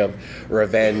story of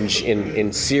revenge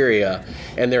in Syria,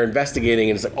 and they're investigating,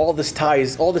 and it's like all this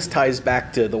ties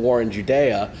back to the war in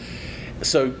Judea.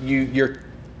 So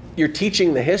you're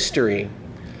teaching the history,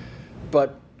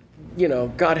 but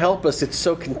God help us, it's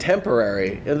so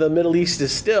contemporary, and the Middle East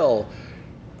is still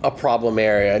a problem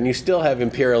area, and you still have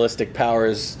imperialistic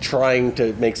powers trying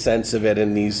to make sense of it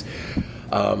in these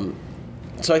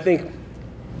So I think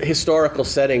historical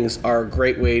settings are a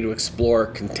great way to explore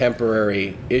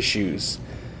contemporary issues,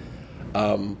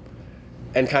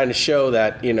 and kind of show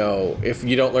that, if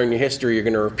you don't learn your history, you're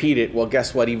going to repeat it. Well,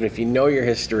 guess what? Even if you know your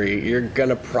history, you're going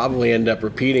to probably end up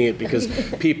repeating it because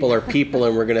people are people,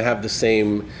 and we're going to have the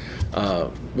same, we're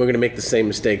going to make the same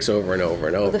mistakes over and over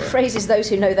and over. Well, the phrase is those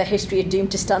who know their history are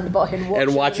doomed to stand by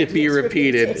and watch it be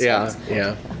repeated. Yeah.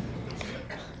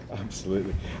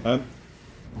 Absolutely.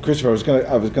 Christopher,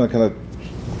 I was going to kind of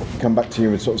come back to you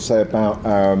and sort of say about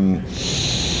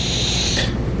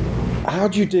how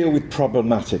do you deal with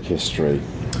problematic history?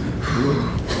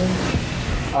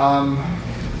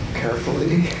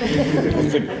 Carefully.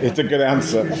 It's a good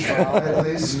answer. At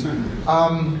least.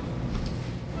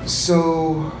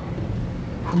 So,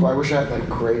 I wish I had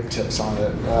great tips on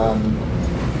it.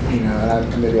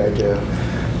 And maybe I do.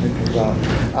 Maybe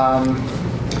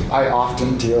I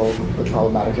often deal with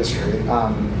problematic history.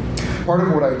 Part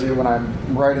of what I do when I'm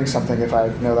writing something, if I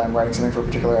know that I'm writing something for a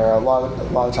particular era, a lot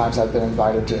of times I've been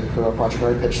invited to go to a project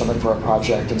where I pitch something for a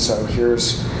project, and so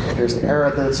here's the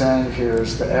era that it's in,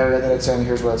 here's the area that it's in,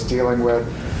 here's what it's dealing with.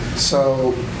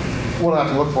 So what I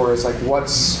have to look for is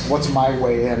what's my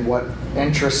way in, what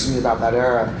interests me about that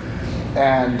era.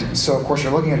 And so of course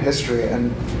you're looking at history,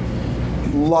 and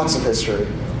lots of history,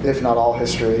 if not all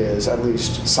history, is at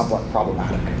least somewhat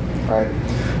problematic, right?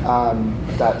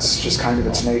 That's just kind of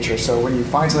its nature. So when you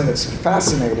find something that's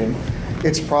fascinating,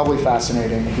 it's probably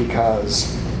fascinating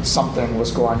because something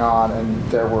was going on and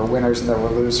there were winners and there were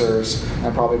losers,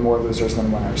 and probably more losers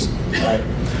than winners, right?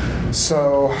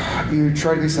 So you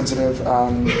try to be sensitive,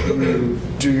 you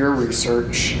do your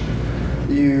research,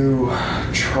 you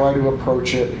try to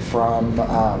approach it from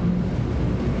a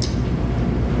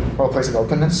place of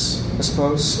openness, I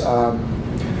suppose.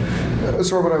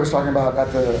 Sort of what I was talking about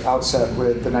at the outset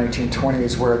with the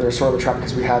 1920s, where there's sort of a trap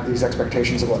because we had these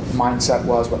expectations of what mindset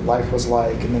was, what life was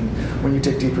like, and then when you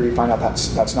dig deeper, you find out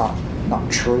that's not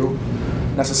true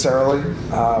necessarily.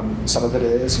 Some of it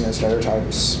is,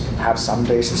 stereotypes have some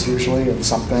basis usually in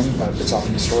something, but it's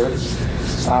often distorted.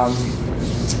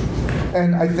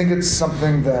 And I think it's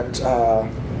something that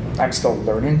I'm still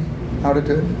learning how to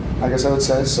do, I guess I would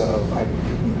say. So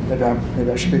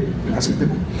maybe I should be asking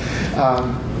people.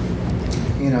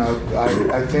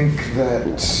 I think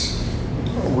that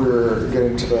we're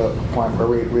getting to the point where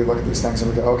we look at these things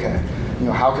and we go, okay,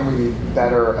 how can we be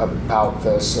better about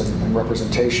this and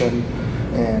representation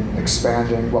and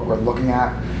expanding what we're looking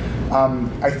at?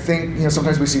 I think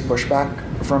sometimes we see pushback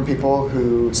from people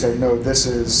who say, no, this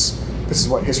is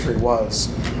what history was,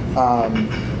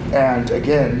 and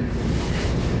again,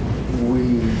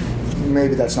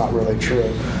 maybe that's not really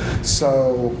true.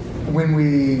 So when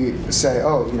we say,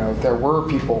 there were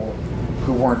people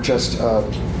who weren't just a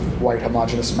white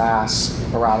homogeneous mass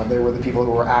around them, they were the people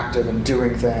who were active and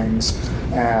doing things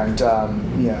and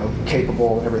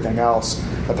capable and everything else,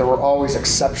 that there were always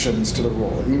exceptions to the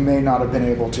rule. You may not have been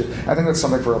able to. I think that's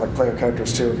something for player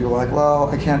characters too. People are like, well,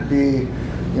 I can't be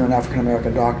an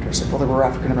African-American doctor. It's like, well, there were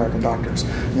African-American doctors.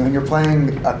 And you're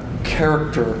playing a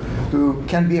character who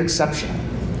can be exceptional,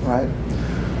 right?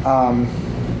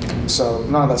 So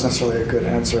none of that's necessarily a good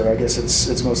answer. I guess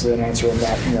it's mostly an answer in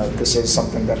that this is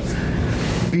something that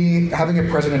having it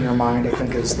present in your mind, I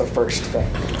think, is the first thing,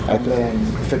 and then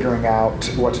figuring out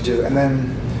what to do, and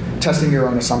then testing your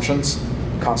own assumptions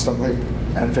constantly,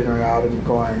 and figuring out and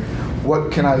going,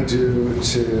 what can I do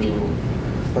to?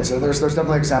 Like, so there's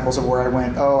definitely examples of where I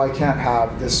went, I can't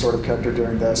have this sort of character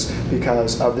doing this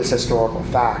because of this historical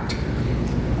fact,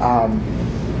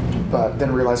 but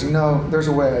then realizing, no, there's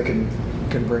a way I can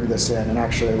bring this in and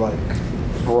actually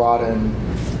broaden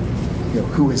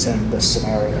who is in this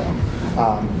scenario.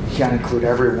 Can't include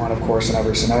everyone, of course, in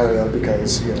every scenario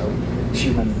because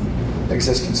human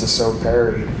existence is so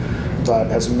varied, but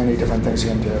as many different things you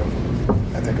can do,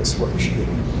 I think is what we should be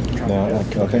trying to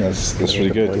do. I think that's really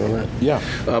good. Yeah.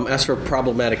 As for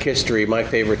problematic history, my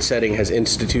favorite setting has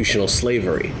institutional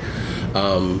slavery,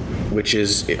 which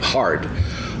is hard.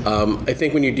 I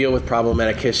think when you deal with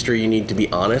problematic history, you need to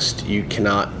be honest. You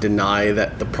cannot deny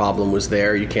that the problem was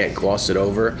there. You can't gloss it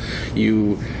over.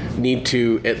 You need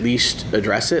to at least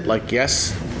address it.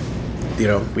 Yes,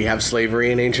 we have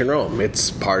slavery in ancient Rome. It's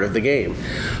part of the game.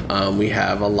 We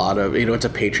have a lot of, it's a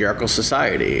patriarchal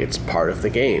society. It's part of the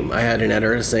game. I had an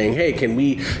editor saying, hey, can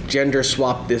we gender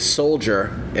swap this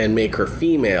soldier and make her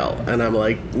female? And I'm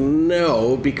like,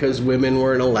 no, because women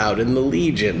weren't allowed in the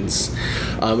legions.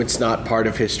 It's not part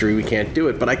of history. We can't do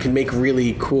it. But I can make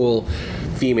really cool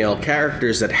female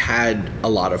characters that had a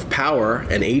lot of power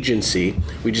and agency.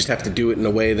 We just have to do it in a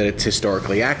way that it's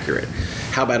historically accurate.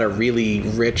 how about a really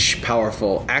rich,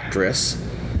 powerful actress?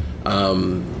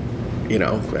 You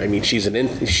know, I mean, she's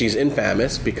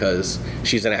infamous because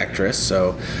she's an actress.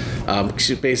 So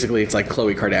basically, it's like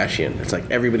Khloe Kardashian. It's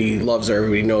like everybody loves her,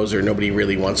 everybody knows her, nobody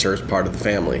really wants her as part of the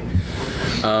family.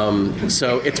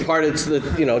 So it's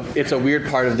a weird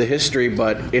part of the history,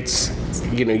 but it's,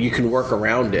 you know, you can work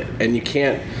around it, and you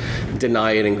can't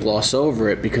deny it and gloss over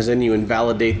it, because then you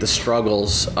invalidate the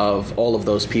struggles of all of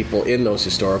those people in those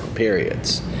historical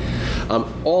periods.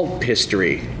 All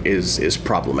history is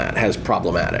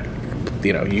problematic.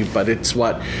 You know, but it's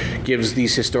what gives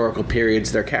these historical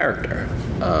periods their character.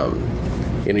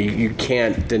 You know, you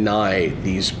can't deny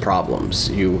these problems.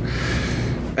 You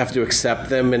have to accept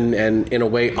them and in a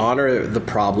way honor the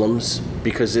problems,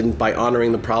 because by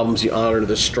honoring the problems, you honor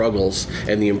the struggles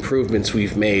and the improvements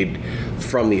we've made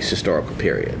from these historical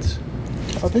periods.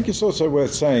 I think it's also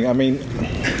worth saying, I mean,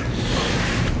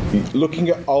 looking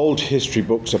at old history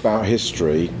books about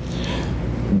history,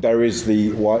 there is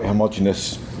the white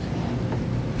homogeneous,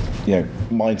 you know,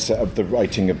 mindset of the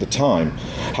writing of the time.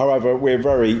 However, we're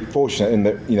very fortunate in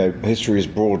that, you know, history has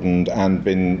broadened and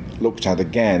been looked at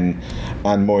again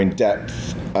and more in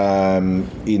depth in,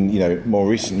 you know, more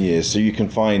recent years. So you can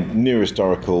find new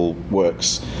historical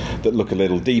works that look a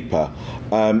little deeper.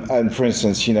 And for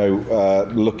instance, you know,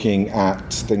 looking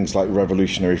at things like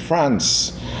revolutionary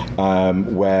France,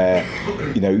 where,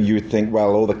 you know, you would think,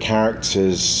 well, all the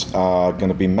characters are going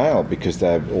to be male because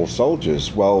they're all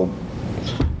soldiers. Well,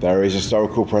 there is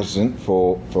historical precedent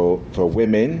for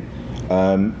women,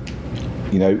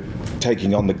 you know,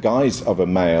 taking on the guise of a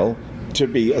male to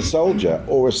be a soldier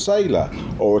or a sailor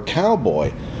or a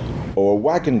cowboy or a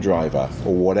wagon driver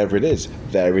or whatever it is.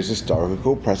 There is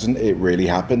historical precedent. It really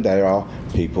happened. There are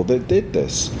people that did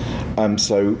this.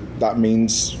 So that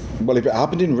means, well, if it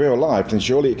happened in real life, then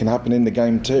surely it can happen in the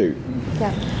game too.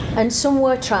 Yeah, and some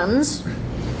were trans,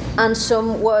 and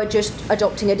some were just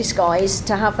adopting a disguise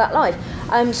to have that life.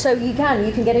 So you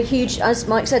can get a huge, as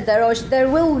Mike said, there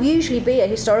will usually be a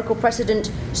historical precedent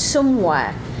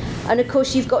somewhere. And of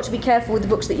course you've got to be careful with the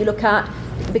books that you look at,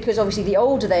 because obviously the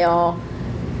older they are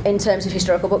in terms of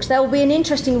historical books, they'll be an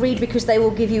interesting read because they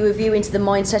will give you a view into the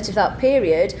mindset of that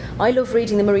period. I love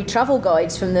reading the Marie travel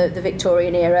guides from the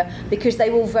Victorian era, because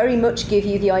they will very much give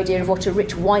you the idea of what a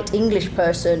rich white English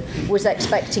person was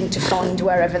expecting to find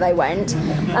wherever they went,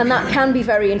 and that can be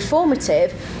very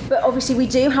informative. But obviously we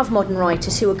do have modern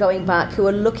writers who are going back, who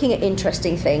are looking at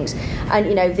interesting things, and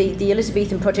you know, the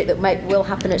Elizabethan project that will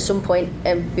happen at some point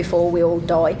before we all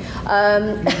die.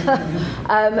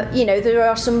 You know, there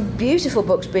are some beautiful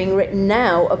books being written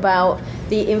now about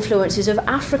the influences of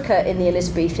Africa in the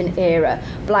Elizabethan era,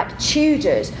 Black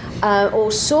Tudors,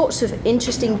 all sorts of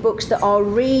interesting books that are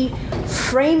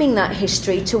reframing that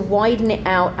history to widen it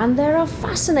out, and there are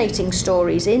fascinating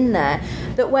stories in there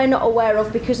that we're not aware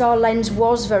of because our lens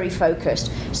was very focused.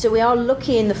 So we are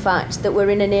lucky in the fact that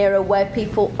we're in an era where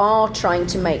people are trying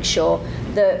to make sure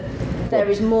that there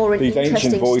is more these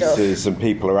interesting ancient voices stuff. and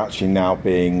people are actually now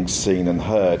being seen and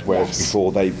heard, whereas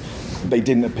before they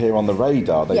didn't appear on the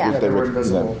radar. They were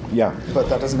invisible. Yeah, but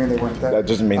that doesn't mean they weren't there. That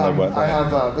doesn't mean they weren't there. I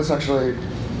have this actually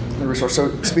a resource.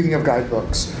 So speaking of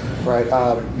guidebooks, right?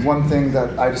 One thing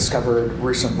that I discovered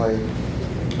recently.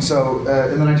 So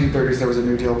in the 1930s, there was a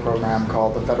New Deal program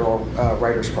called the Federal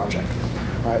Writers Project,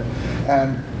 right?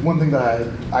 And one thing that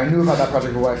I knew about that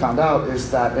project, but what I found out is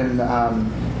that in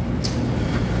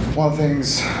one of the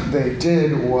things they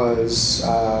did was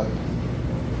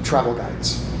travel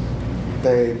guides.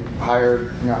 They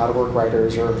hired, you know, out-of-work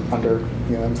writers or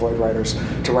employed writers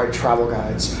to write travel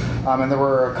guides. And there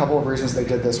were a couple of reasons they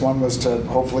did this. One was to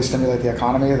hopefully stimulate the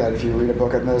economy, that if you read a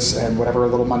book in this and whatever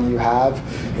little money you have,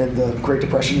 in the Great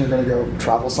Depression, you're going to go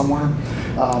travel somewhere.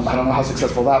 I don't know how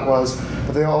successful that was,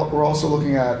 but they were also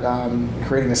looking at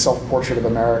creating a self-portrait of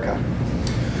America.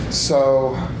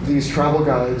 So these travel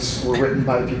guides were written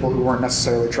by people who weren't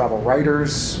necessarily travel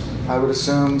writers, I would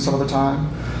assume, some of the time.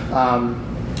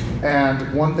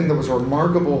 And one thing that was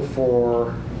remarkable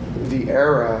for the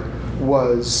era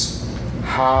was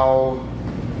how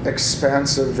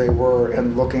expansive they were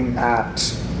in looking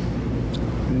at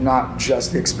not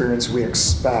just the experience we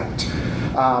expect,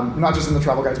 not just in the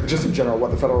travel guides, but just in general,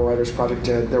 what the Federal Writers Project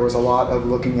did. There was a lot of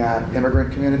looking at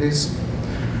immigrant communities.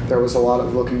 There was a lot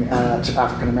of looking at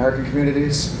African American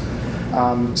communities.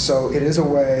 So it is a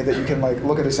way that you can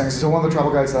look at these things. So one of the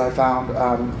travel guides that I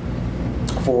found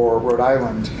for Rhode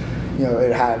Island,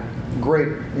 it had great,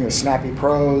 snappy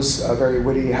prose, very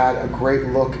witty, had a great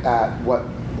look at what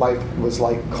life was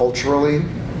like culturally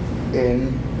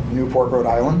in Newport, Rhode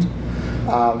Island.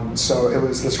 So it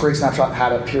was this great snapshot,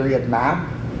 had a period map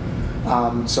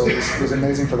So it was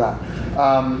amazing for that.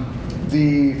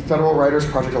 The Federal Writers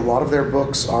Project, a lot of their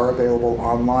books are available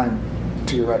online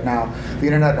to you right now. The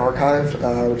Internet Archive,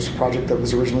 which is a project that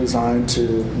was originally designed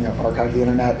to archive the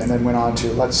internet and then went on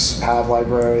to let's have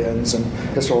librarians and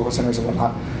historical centers and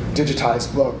whatnot digitize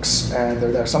books, and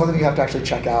they're there. Some of them you have to actually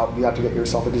check out. You have to get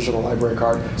yourself a digital library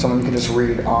card. Some of them you can just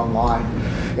read online.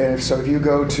 And if you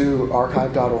go to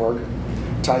archive.org,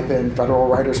 type in Federal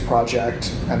Writers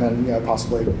Project, and then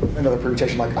possibly another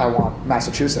permutation like I want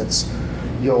Massachusetts,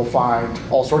 you'll find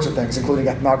all sorts of things, including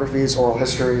ethnographies, oral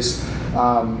histories.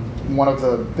 One of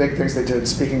the big things they did,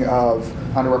 speaking of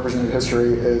underrepresented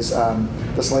history, is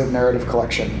the Slave Narrative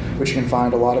Collection, which you can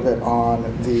find a lot of it on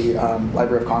the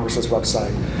Library of Congress's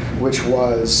website, which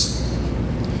was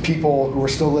people who were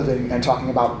still living and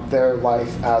talking about their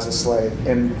life as a slave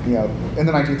in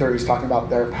the 1930s, talking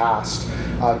about their past.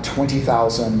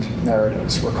 20,000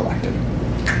 narratives were collected.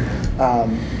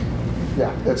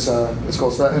 It's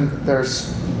cool. So and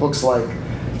there's books like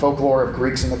Folklore of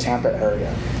Greeks in the Tampa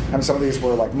area, and some of these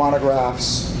were like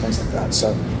monographs, things like that.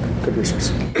 So good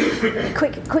resource.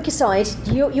 Quick aside,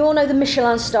 you all know the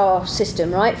Michelin star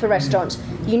system, right, for restaurants?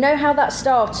 You know how that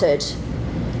started?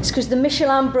 It's because the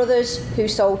Michelin brothers who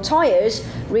sold tyres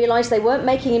realised they weren't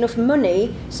making enough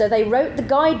money, so they wrote the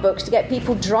guidebooks to get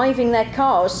people driving their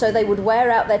cars so they would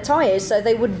wear out their tyres so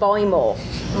they would buy more.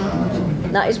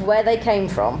 That is where they came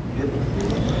from.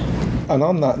 And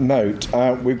on that note,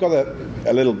 we've got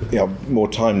a little more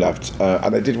time left,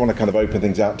 and I did want to kind of open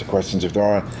things out to questions. If there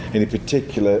are any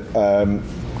particular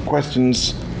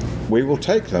questions, we will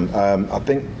take them. I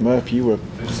think, Murph, you were...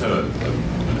 I just had an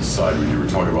aside when you were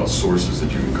talking about sources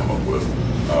that you can come up with.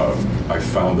 I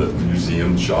found that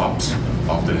museum shops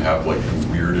often have like the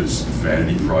weirdest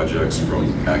vanity projects from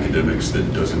academics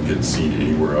that doesn't get seen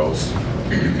anywhere else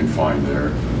you can find there.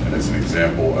 And as an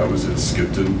example, I was at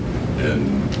Skipton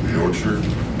in Yorkshire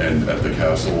and at the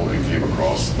castle and came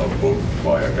across a book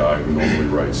by a guy who normally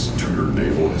writes Tudor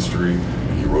naval history.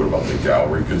 And he wrote about the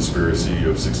Gowrie conspiracy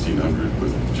of 1600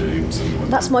 with James.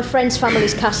 That's my friend's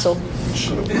family's castle.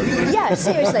 Shut up. Yeah,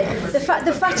 seriously. The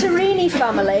Fattorini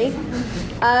family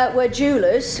were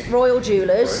jewellers, royal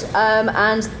jewellers,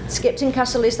 and Skipton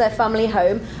Castle is their family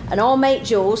home. And our mate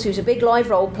Jules, who's a big live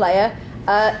role player,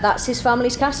 that's his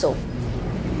family's castle.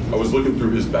 I was looking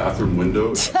through his bathroom window.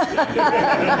 In the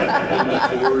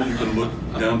tour, you can look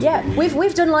down to Yeah, the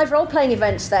we've done live role playing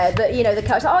events there, but the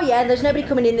castle. Oh yeah, there's nobody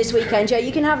coming in this weekend. Yeah,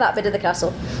 you can have that bit of the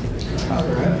castle.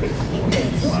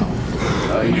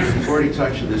 You've already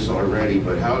touched on this already,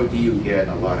 but how do you get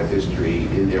a lot of history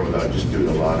in there without just doing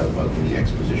a lot of ugly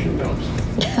exposition dumps?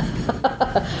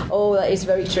 Oh, that is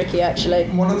very tricky, actually.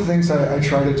 One of the things I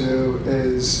try to do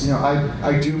is,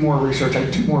 I do more research. I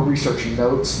do more research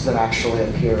notes that actually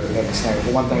appear in the narrative.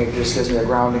 The one thing, it just gives me a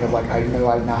grounding of I know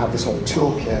I now have this whole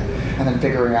toolkit, and then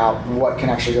figuring out what can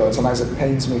actually go. And sometimes it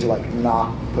pains me to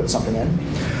not put something in.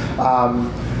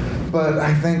 But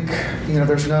I think,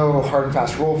 there's no hard and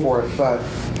fast rule for it, but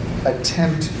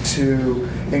attempt to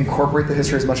incorporate the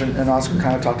history as much, and Oscar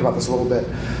kind of talked about this a little bit,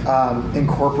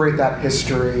 incorporate that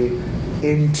history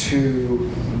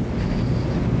into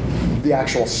the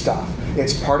actual stuff.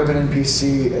 It's part of an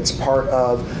NPC, it's part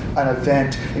of an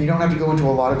event, and you don't have to go into a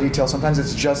lot of detail. Sometimes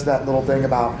it's just that little thing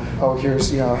about,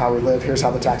 here's how we live, here's how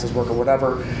the taxes work or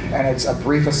whatever, and it's a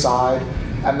brief aside.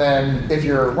 And then if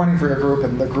you're running for your group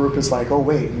and the group is like, oh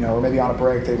wait, or maybe on a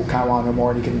break, they will kind of want to know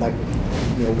more, and you can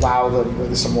wow them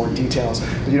with some more details.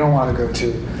 But you don't want to go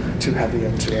too heavy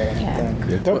into it.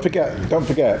 Yeah, don't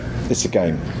forget, it's a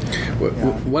game.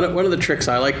 One of the tricks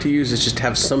I like to use is just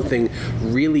have something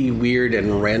really weird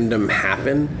and random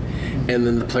happen, and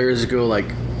then the players go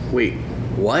like, wait,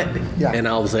 what? Yeah. And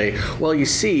I'll say, well, you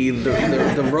see,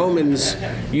 the Romans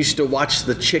used to watch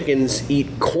the chickens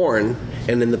eat corn,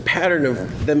 and in the pattern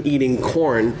of them eating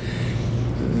corn,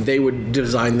 they would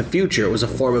design the future. It was a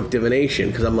form of divination,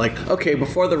 because I'm like, okay,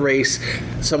 before the race,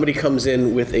 somebody comes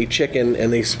in with a chicken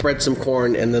and they spread some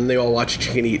corn, and then they all watch a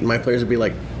chicken eat, and my players would be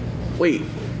like, wait,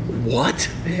 what?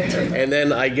 And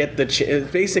then I get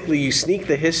basically you sneak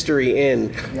the history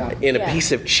in a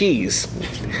piece of cheese.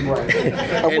 Right.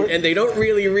 and they don't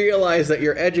really realize that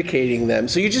you're educating them.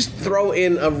 So you just throw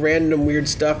in a random weird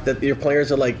stuff that your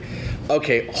players are like,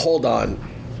 okay, hold on.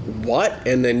 What?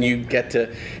 And then you get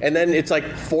to, and then it's like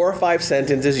 4 or 5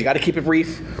 sentences. You got to keep it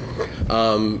brief.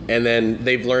 And then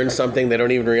they've learned something. They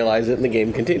don't even realize it, and the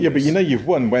game continues. Yeah, but you've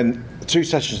won when 2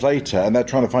 sessions later, and they're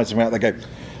trying to find something out. They go,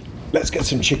 let's get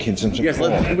some chickens and some Yes,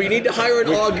 corn. we need to hire an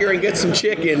augur and get some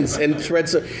chickens and shred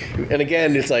some. And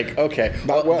again, it's like, okay,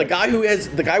 well, the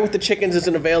guy with the chickens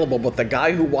isn't available, but the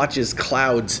guy who watches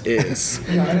clouds is.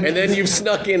 And then you've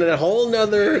snuck in a whole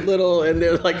nother little, and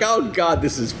they're like, oh god,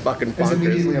 this is fucking It's bonkers.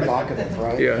 immediately evocative,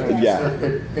 right? Yeah.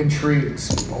 It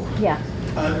intrigues people. Yeah.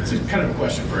 It's a kind of a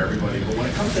question for everybody, but when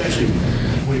it comes to actually,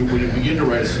 when you begin to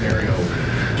write a scenario,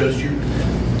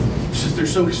 since they're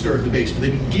so historically based, do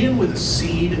they begin with a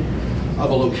seed of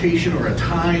a location or a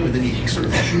time, and then you sort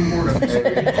of shoehorn a piece of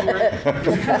it into it? Or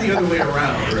is it kind of the other way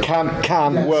around? Or-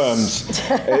 Can worms.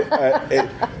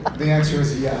 The answer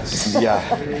is yes.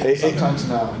 Yeah. Sometimes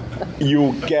no.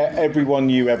 You'll get everyone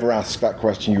you ever ask that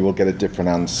question, you will get a different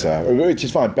answer, which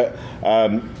is fine. But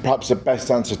perhaps the best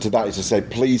answer to that is to say,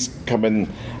 please come and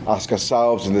ask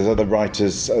ourselves, and there's other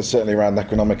writers certainly around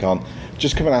Necronomicon.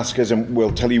 Just come and ask us, and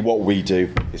we'll tell you what we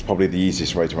do. It's probably the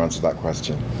easiest way to answer that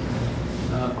question.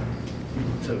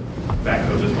 To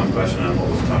backfill just one question on what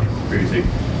was talked previously,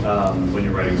 when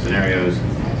you're writing scenarios,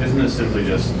 isn't this simply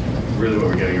just really what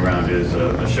we're getting around is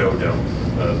a show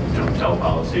don't tell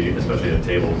policy, especially at a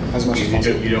table. As much as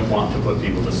possible. You don't want to put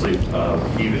people to sleep,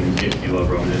 even if you love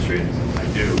Roman history, and I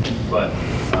do. But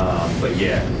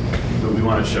we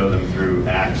want to show them through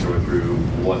acts or through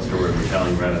what story we're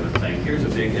telling, rather than saying, here's a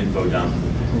big info dump.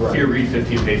 Right. Here, read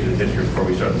 15 pages of history before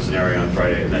we start the scenario on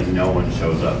Friday, and then no one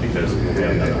shows up because we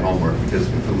haven't done the homework. Because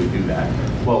who would do that?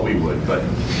 Well, we would, but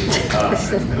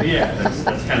yeah,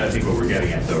 that's kind of, I think, what we're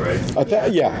getting at, though, right?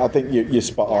 I think you're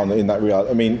spot on in that regard.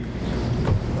 I mean,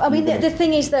 the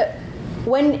thing is that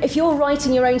if you're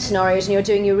writing your own scenarios and you're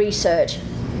doing your research,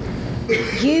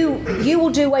 you will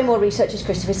do way more research, as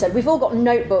Christopher said. We've all got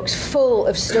notebooks full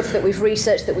of stuff that we've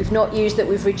researched, that we've not used, that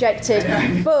we've rejected,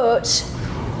 but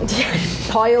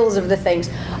piles of the things.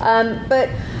 But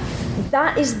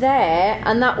that is there,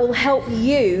 and that will help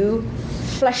you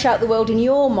flesh out the world in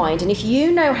your mind. And if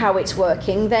you know how it's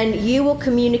working, then you will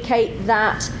communicate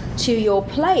that to your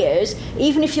players,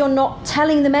 even if you're not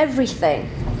telling them everything.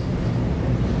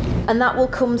 And that will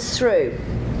come through.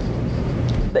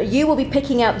 But you will be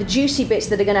picking out the juicy bits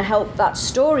that are going to help that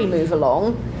story move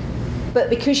along. But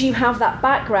because you have that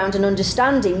background and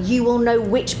understanding, you will know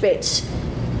which bits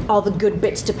are the good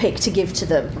bits to pick to give to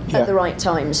them at the right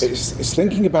times. It's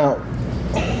thinking about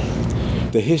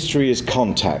the history as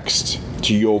context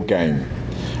to your game.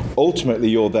 Ultimately,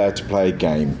 you're there to play a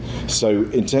game. So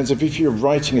in terms of if you're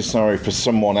writing a scenario for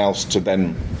someone else to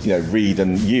then read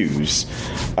and use,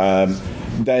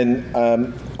 then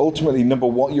ultimately, number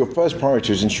one, your first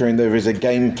priority is ensuring there is a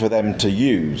game for them to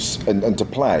use and to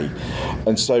play.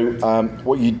 And so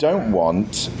what you don't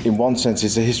want, in one sense,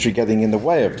 is the history getting in the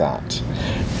way of that.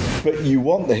 But you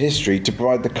want the history to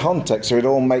provide the context so it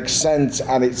all makes sense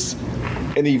and it's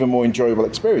an even more enjoyable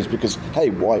experience because, hey,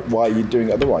 why are you doing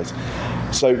it otherwise?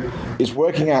 So it's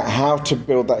working out how to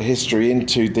build that history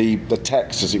into the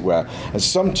text, as it were. And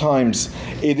sometimes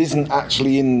it isn't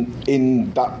actually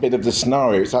in that bit of the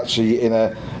scenario. It's actually in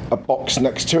a box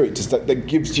next to it that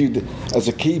gives you, as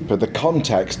a keeper, the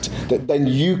context that then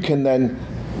you can then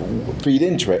feed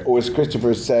into it. Or as Christopher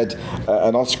has said,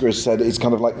 and Oscar has said, it's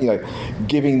kind of like,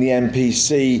 giving the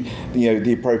NPC,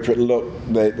 the appropriate look,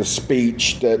 the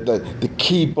speech, the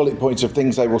key bullet points of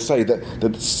things they will say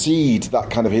that seed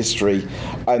that kind of history.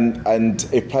 And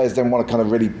if players then want to kind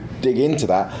of really dig into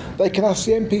that, they can ask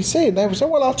the NPC and they will say,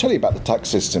 well, I'll tell you about the tax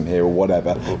system here or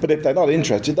whatever. But if they're not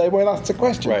interested, they won't ask the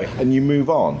question. Right. And you move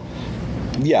on.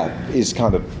 Yeah, is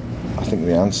kind of, I think,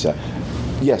 the answer.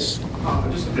 Yes.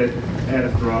 Just to add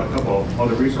a couple of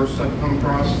other resources I've come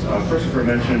across. Christopher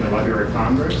mentioned the Library of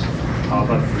Congress,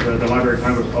 but the Library of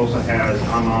Congress also has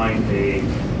online a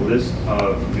list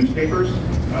of newspapers,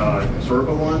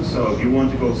 historical ones. So if you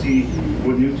want to go see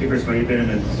what newspapers may have been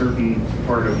in a certain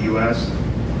part of the U.S.,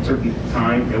 certain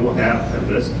time, it will have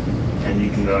a list, and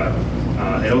you can.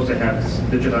 It also has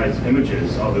digitized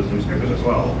images of those newspapers as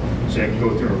well, so you can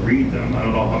go through and read them. I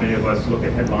don't know how many of us look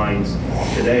at headlines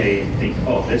today and think,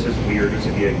 oh, this is weird, this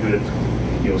would be a good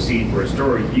seed for a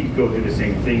story. You could go do the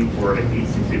same thing for the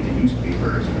 1850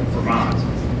 newspapers in Vermont,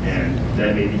 and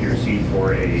that may be your seed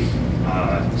for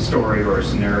a story or a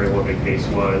scenario, what the case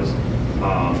was.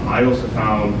 I also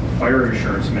found fire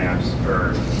insurance maps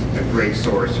are a great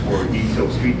source for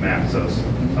detailed street maps of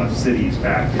cities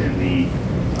back in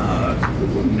the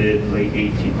mid-late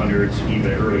 1800s,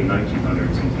 even early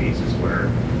 1900s in cases where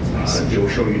they will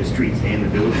show you the streets and the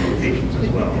building locations as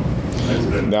well.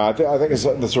 No, I think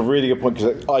that's a really good point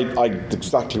because I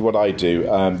exactly what I do.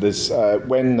 There's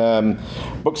when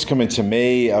books coming to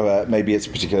me, maybe it's a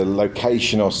particular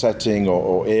location or setting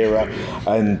or era,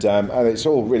 and it's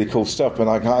all really cool stuff. And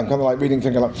I'm kind of like reading,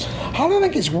 thinking like, I don't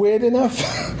think it's weird enough,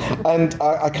 and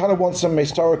I kind of want some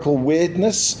historical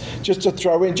weirdness just to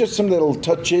throw in, just some little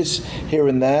touches here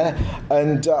and there.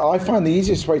 And I find the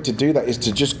easiest way to do that is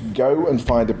to just go and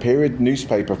find a period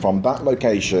newspaper from that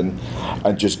location,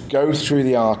 and just go through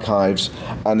the archives,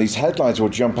 and these headlines will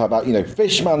jump out about,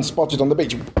 fishman spotted on the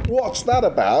beach. What's that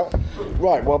about?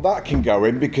 Right, well, that can go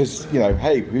in because,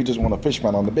 hey, who doesn't want a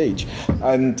fishman on the beach?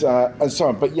 And so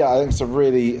on. But yeah, I think it's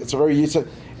a very useful.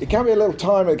 It can be a little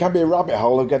time, it can be a rabbit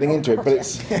hole of getting into it,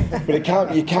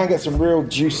 but you can get some real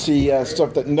juicy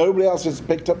stuff that nobody else has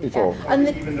picked up before. Yeah. And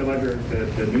even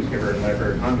the newspaper and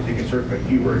Library of Congress, you can search by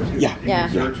keywords. Yeah. You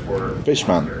can search for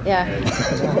Fishman. Yeah.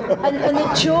 And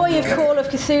the joy of Call of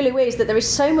Cthulhu is that there is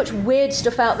so much weird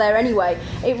stuff out there anyway.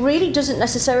 It really doesn't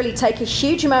necessarily take a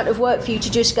huge amount of work for you to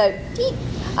just go, deep,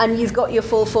 and you've got your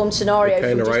full-form scenario.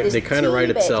 They kind of write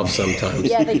itself sometimes.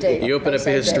 Yeah, they do. You open up a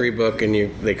history book and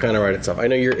they kind of write itself. I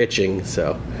know you're itching,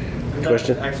 so.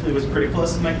 Question? That actually was pretty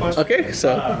close to my question. Okay,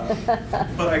 so.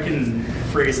 But I can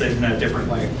phrase it in a different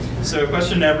way. So,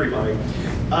 question to everybody.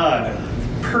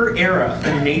 Per era,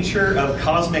 the nature of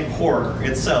cosmic horror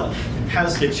itself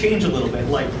has to change a little bit.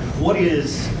 Like, what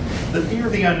is... The fear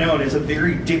of the unknown is a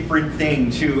very different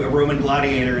thing to a Roman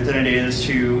gladiator than it is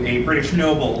to a British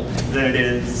noble than it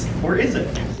is, or is it?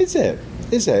 Is it?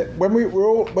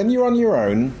 When you're on your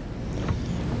own,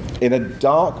 in a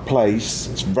dark place,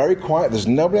 it's very quiet, there's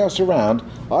nobody else around,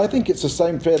 I think it's the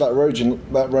same fear that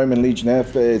Roman legionnaire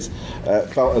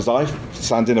felt as I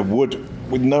stand in a wood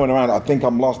with no one around. I think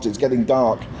I'm lost, it's getting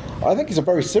dark. I think it's a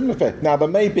very similar fear. Now, there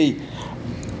may be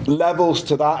levels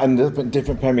to that and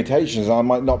different permutations. I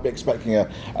might not be expecting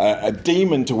a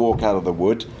demon to walk out of the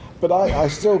wood, but I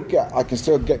can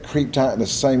still get creeped out in the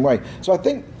same way. So I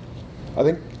think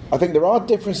there are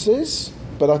differences,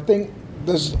 but I think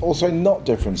there's also not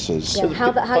differences.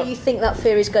 Yeah, how you think that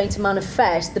fear is going to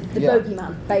manifest, the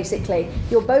bogeyman, basically.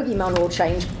 Your bogeyman will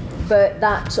change, but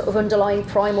that sort of underlying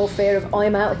primal fear of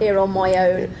I'm out here on my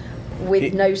own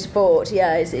with no support,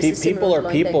 it's people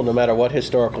are people thing. No matter what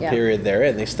historical period they're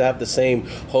in. They still have the same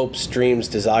hopes, dreams,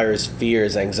 desires,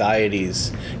 fears,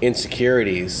 anxieties,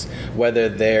 insecurities, whether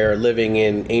they're living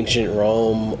in ancient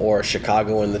Rome or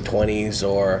Chicago in the 20s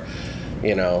or,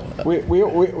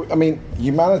 I mean,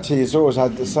 humanity has always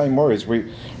had the same worries.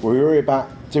 We worry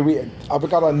about, have we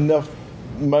got enough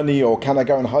money, or can I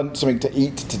go and hunt something to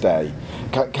eat today?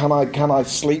 Can I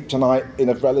sleep tonight in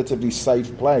a relatively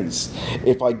safe place?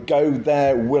 If I go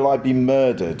there, will I be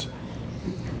murdered?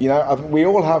 We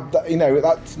all have that.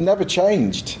 That's never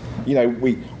changed.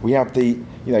 We have the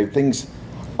things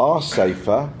are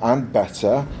safer and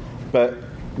better, but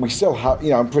we still have.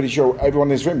 I'm pretty sure everyone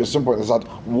in this room at some point has had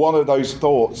one of those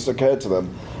thoughts occur to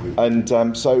them,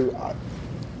 and so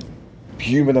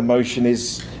human emotion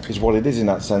is what it is in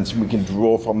that sense, and we can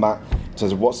draw from that in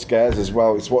terms of what scares as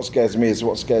well. It's what scares me, it's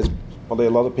what scares probably a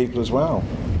lot of people as well.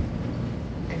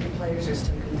 And the players are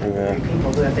still contemporary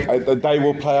people who have their... They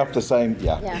will play off the same,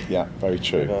 yeah, very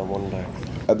true. One back.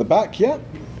 At the back, yeah?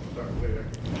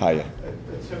 Hiya. To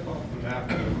tip off the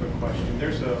map, I have a quick question.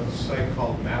 There's a site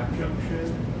called Map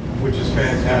Junction, which is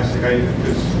fantastic,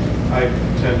 because I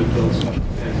tend to build stuff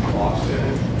in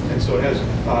Boston, and so it has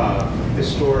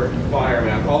historic fire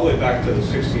map all the way back to the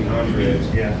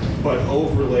 1600s, but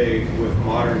overlaid with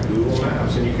modern Google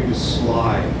Maps, and you can just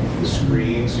slide the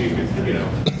screen so you can,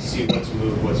 see what's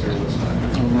moved, what's here, what's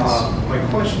not. My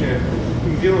question,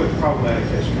 we deal with problematic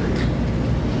history.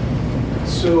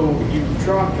 So you've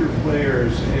dropped your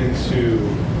players into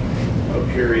a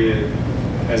period,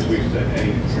 as we've said,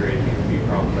 any period can be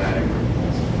problematic.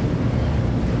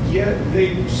 Yet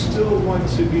they still want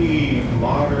to be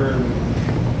modern,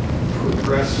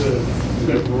 progressive,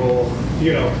 liberal,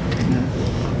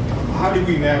 How do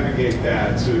we navigate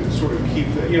that to sort of keep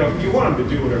the, you want them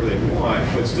to do whatever they want,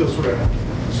 but still sort of,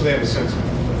 so they have a sense of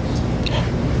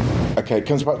place. Okay, it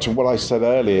comes back to what I said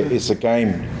earlier. It's a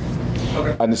game.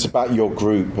 Okay. And it's about your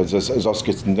group, as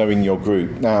Oscar, knowing your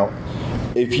group. Now,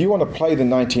 if you want to play the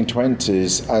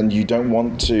 1920s and you don't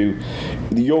want to,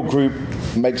 your group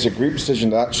makes a group decision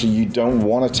that actually you don't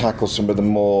want to tackle some of the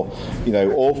more,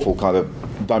 awful kind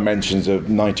of dimensions of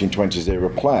 1920s era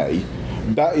play,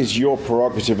 that is your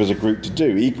prerogative as a group to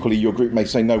do. Equally, your group may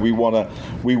say, no, we want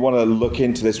to look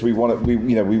into this. We want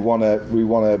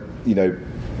to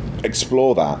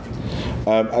explore that.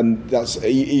 and that's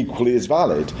equally as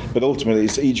valid. But ultimately,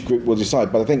 it's each group will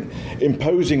decide. But I think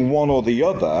imposing one or the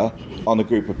other on a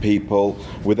group of people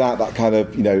without that kind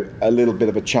of, a little bit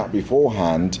of a chat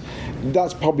beforehand,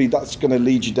 that's going to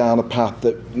lead you down a path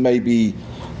that maybe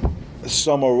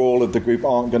some or all of the group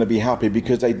aren't going to be happy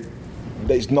because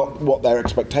it's not what their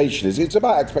expectation is. It's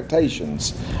about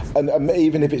expectations, and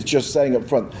even if it's just saying up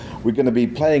front, we're going to be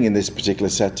playing in this particular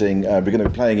setting, we're going to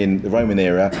be playing in the Roman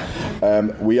era,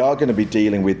 we are going to be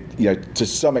dealing with, to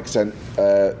some extent,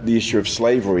 the issue of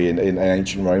slavery in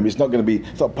ancient Rome. It's not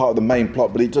part of the main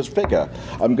plot, but it does figure.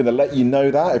 I'm going to let you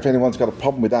know that. If anyone's got a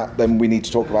problem with that, then we need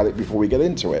to talk about it before we get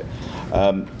into it.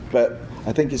 But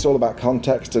I think it's all about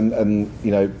context and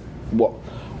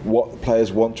what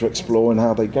players want to explore and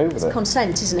how they go with it.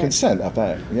 Consent, isn't it? Consent, I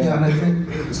bet. Yeah, and I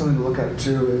think something to look at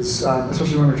too is,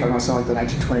 especially when we're talking about something like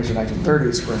the 1920s or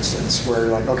 1930s, for instance, where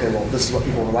you're like, okay, well, this is what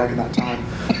people were like in that time.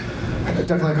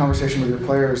 Definitely a conversation with your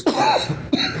players.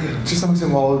 To some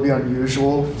extent, while it would be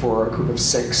unusual for a group of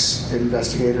 6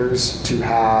 investigators to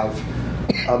have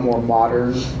a more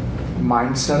modern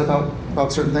mindset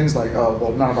about certain things, like,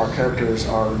 none of our characters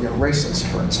are racist,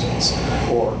 for instance,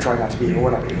 or try not to be, or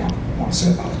whatever you want to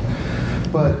say about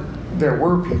it. But there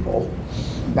were people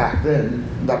back then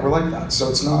that were like that. So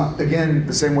it's not, again,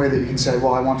 the same way that you can say,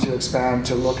 well, I want to expand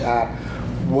to look at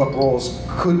what roles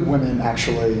could women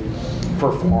actually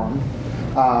perform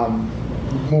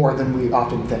more than we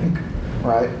often think,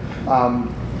 right?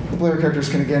 The player characters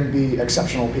can again be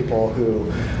exceptional people who,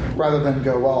 rather than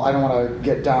go, well, I don't want to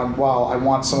get down, well, I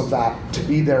want some of that to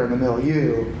be there in the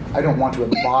milieu, I don't want to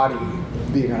embody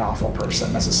being an awful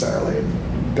person necessarily.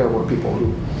 And there were people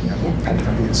who had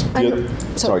different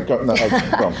views. Sorry, go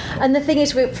on. And the thing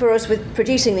is, for us with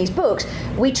producing these books,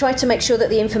 we try to make sure that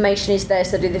the information is there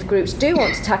so that if groups do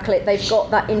want to tackle it, they've got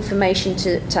that information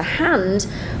to hand.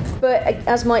 But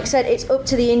as Mike said, it's up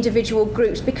to the individual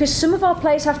groups, because some of our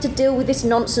players have to deal with this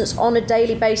nonsense on a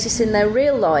daily basis in their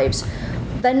real lives.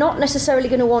 They're not necessarily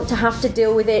going to want to have to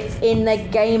deal with it in their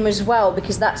game as well,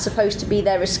 because that's supposed to be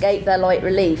their escape, their light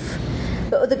relief.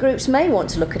 But other groups may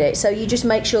want to look at it. So you just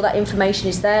make sure that information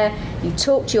is there, you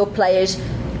talk to your players,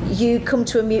 you come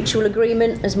to a mutual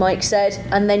agreement, as Mike said,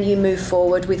 and then you move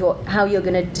forward with how you're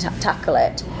going to tackle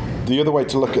it. The other way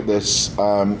to look at this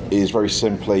is very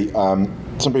simply,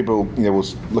 some people will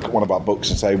look at one of our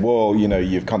books and say, well,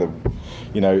 you've kind of,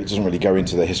 it doesn't really go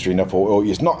into the history enough, or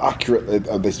it's not accurate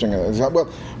of this thing. It's like, well,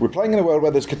 we're playing in a world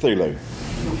where there's Cthulhu.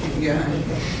 Yeah.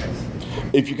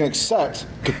 If you can accept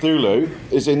Cthulhu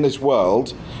is in this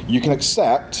world, you can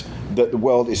accept that the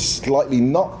world is slightly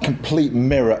not complete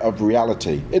mirror of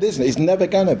reality. It isn't. It's never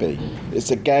going to be.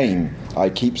 It's a game. I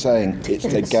keep saying it's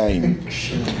a game.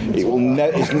 It will.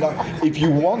 It's not. If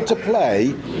you want to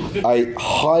play a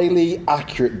highly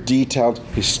accurate, detailed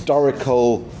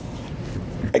historical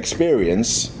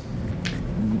experience,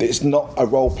 it's not a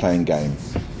role-playing game.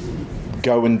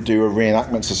 Go and do a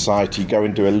reenactment society. Go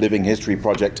and do a living history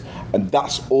project, and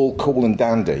that's all cool and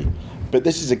dandy. But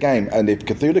this is a game, and if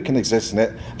Cthulhu can exist in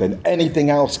it, then anything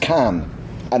else can,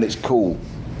 and it's cool.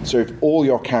 So if all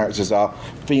your characters are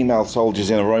female soldiers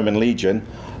in a Roman legion,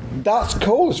 that's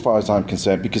cool as far as I'm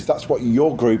concerned, because that's what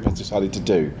your group has decided to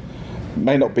do.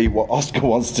 May not be what Oscar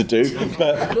wants to do,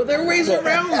 but well, there are ways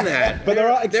around that. But there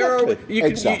are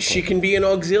exactly. She can be an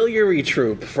auxiliary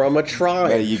troop from a tribe.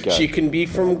 There you go. She can be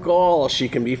from Gaul. She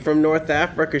can be from North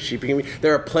Africa.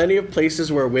 There are plenty of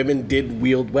places where women did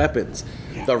wield weapons.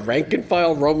 Yeah. The rank and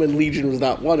file Roman legion was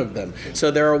not one of them.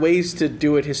 So there are ways to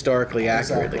do it historically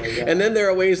accurately. Exactly, yeah. And then there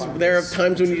are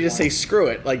times when you just say screw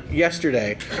it. Like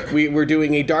yesterday, we were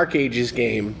doing a Dark Ages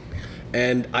game,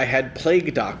 and I had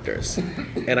plague doctors,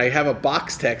 and I have a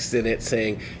box text in it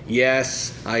saying,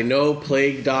 yes, I know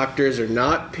plague doctors are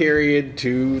not period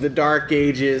to the Dark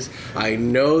Ages. I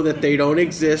know that they don't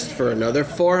exist for another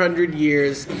 400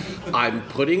 years. I'm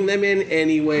putting them in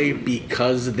anyway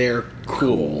because they're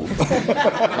cool.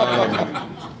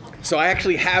 So I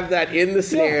actually have that in the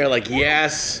scenario, like,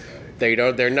 yes,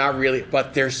 they're not really,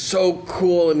 but they're so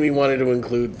cool, and we wanted to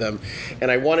include them.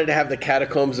 And I wanted to have the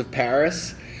catacombs of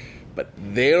Paris, but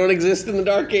they don't exist in the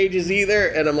Dark Ages either.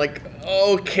 And I'm like,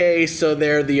 okay, so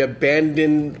they're the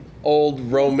abandoned old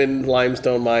Roman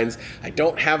limestone mines. I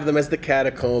don't have them as the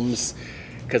catacombs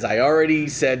because I already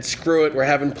said, screw it, we're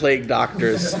having plague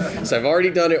doctors. So I've already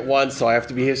done it once, so I have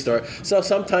to be historic. So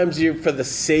sometimes for the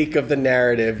sake of the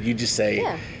narrative, you just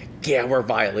say, yeah, we're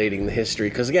violating the history.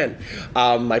 Because again,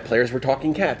 my players were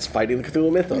talking cats, fighting the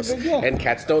Cthulhu mythos. And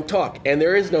cats don't talk. And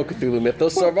there is no Cthulhu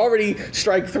mythos. So I've already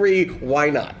strike 3, why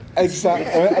not?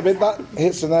 Exactly. I mean, that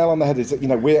hits the nail on the head. Is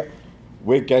that,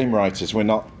 we're game writers. We're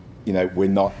not we're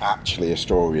not actually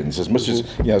historians. As much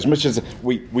as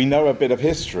we know a bit of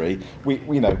history,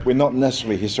 we're not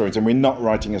necessarily historians, and we're not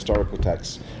writing historical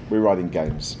texts. We're writing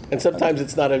games. And sometimes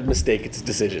it's not a mistake; it's a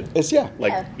decision. It's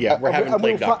we're having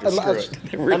Plague Doctor. Screw it.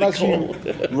 They're really and as cool.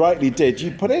 you rightly did,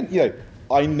 you put in,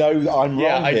 I know that I'm wrong.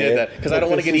 Yeah, I did that because I don't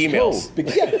want to get emails. Cool.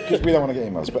 Because we don't want to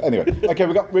get emails. But anyway, okay,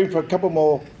 we've got room for a couple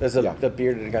more. There's the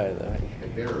bearded guy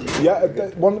there. Yeah,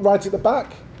 one right at the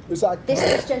back. Is that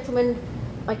this gentleman?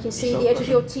 I can see the edge of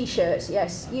your T-shirt.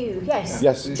 Yes, you. Yes.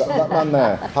 Yes, that man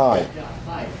there. Hi.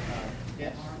 Hi.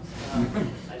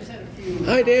 I just had a few.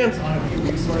 Hi, Dan. On a few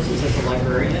resources as a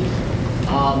librarian.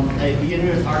 The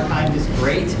Internet Archive is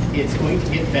great. It's going to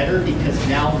get better because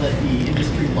now that the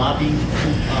industry lobbying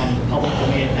the public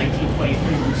domain in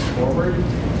 1923 moves forward,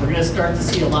 we're going to start to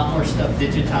see a lot more stuff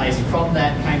digitized from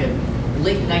that kind of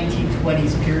late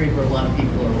 1920s period where a lot of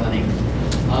people are running.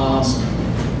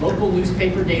 Local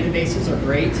newspaper databases are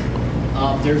great.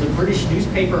 There's a British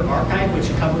newspaper archive which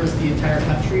covers the entire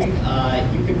country.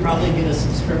 You can probably get a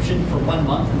subscription for 1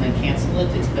 month and then cancel it.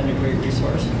 It's been a great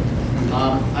resource.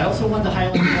 I also wanted to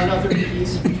highlight one other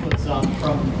piece, which was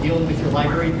from dealing with your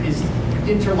library, is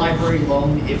interlibrary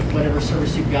loan, if whatever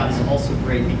service you've got is also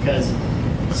great, because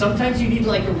sometimes you need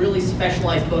like a really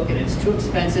specialized book and it's too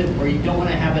expensive, or you don't want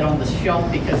to have it on the shelf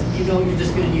because you're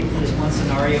just going to need it for this one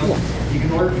scenario. You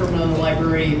can order from another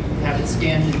library, have it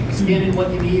scan in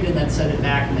what you need, and then send it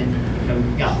back, and then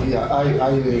you've got one. Yeah,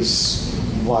 I use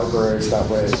libraries that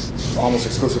way almost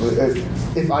exclusively.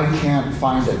 If I can't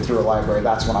find it through a library,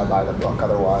 that's when I buy the book.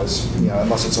 Otherwise,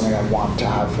 unless it's something I want to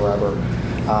have forever.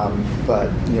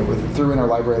 But through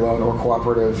interlibrary loan or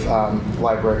cooperative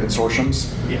library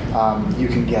consortiums, you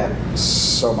can get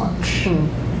so much.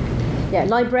 Yeah,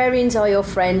 librarians are your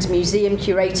friends. Museum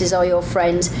curators are your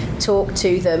friends. Talk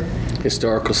to them.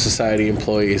 Historical Society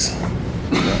employees.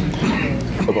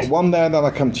 I've got one there, then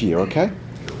I'll come to you. Okay.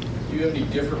 Do you have any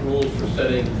different rules for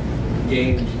setting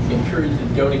games in periods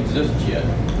that don't exist yet?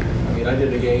 I mean, I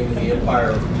did a game in the Empire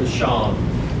of Tashan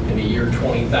in the year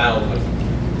 20,000.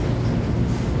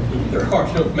 There are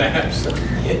no maps.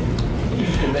 You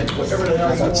can make whatever the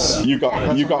hell you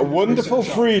want. You got wonderful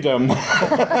freedom. You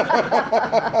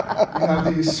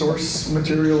have the source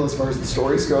material as far as the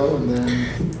stories go, and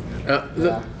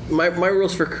then My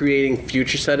rules for creating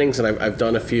future settings, and I've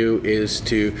done a few, is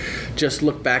to just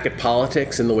look back at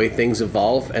politics and the way things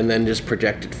evolve, and then just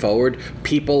project it forward.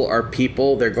 People are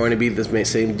people; they're going to be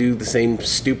do the same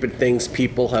stupid things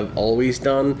people have always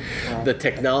done. The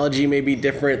technology may be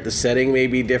different, the setting may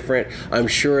be different. I'm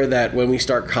sure that when we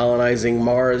start colonizing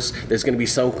Mars, there's going to be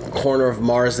some corner of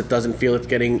Mars that doesn't feel it's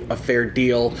getting a fair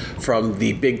deal from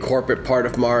the big corporate part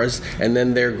of Mars, and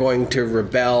then they're going to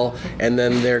rebel, and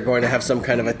then they're going to have some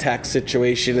kind of a tax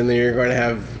situation, and then you're going to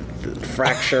have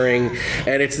fracturing,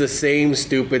 and it's the same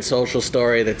stupid social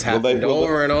story that's happened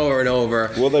over and over and over.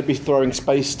 Will they be throwing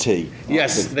space tea?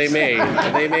 Yes, they may.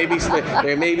 They may be.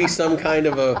 There may be some kind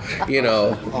of a,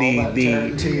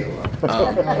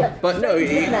 but no,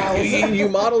 you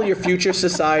model your future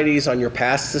societies on your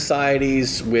past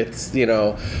societies with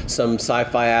some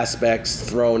sci-fi aspects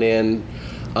thrown in,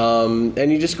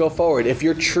 and you just go forward. If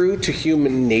you're true to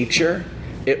human nature,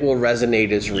 it will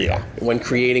resonate as real when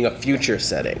creating a future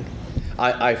setting.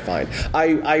 I find.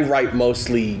 I write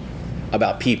mostly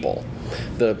about people.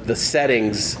 The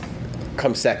settings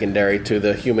come secondary to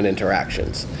the human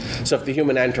interactions. So if the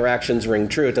human interactions ring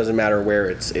true, it doesn't matter where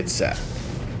it's set.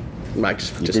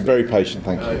 You've been very patient,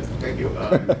 thank you. Thank you.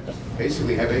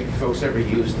 Basically, have any folks ever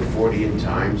used the Fortean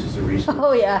Times as a resource?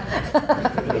 Oh, yeah.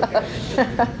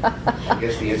 I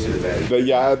guess the answer to that is...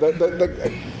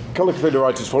 The Call of Cthulhu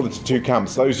writers fall into two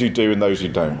camps, those who do and those who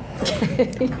don't.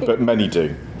 But many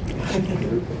do.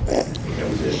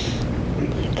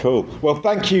 Cool. Well,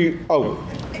 thank you. Oh,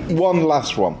 one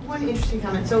last one. One interesting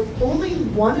comment. So only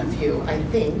one of you, I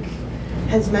think,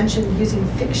 has mentioned using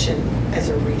fiction as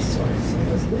a resource. It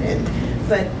was Lynn.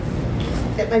 But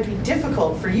it might be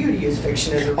difficult for you to use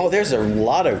fiction as a resource. Oh, there's a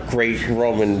lot of great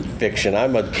Roman fiction.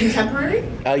 Contemporary?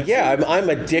 Yeah, I'm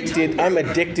addicted. I'm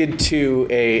addicted to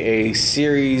a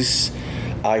series.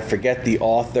 I forget the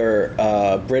author,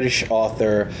 British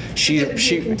author. She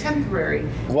contemporary.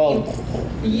 Well,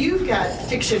 you've got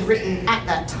fiction written at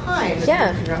that time.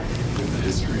 Yeah.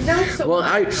 Not so well,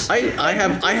 much. I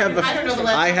have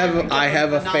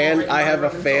a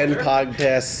fan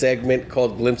podcast segment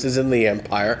called Glimpses in the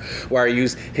Empire, where I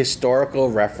use historical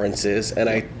references and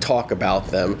I talk about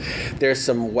them. There's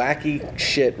some wacky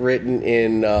shit written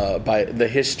in by the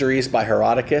Histories by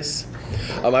Herodotus.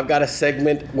 I've got a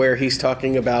segment where he's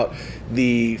talking about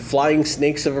the flying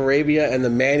snakes of Arabia and the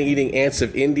man-eating ants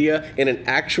of India in an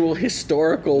actual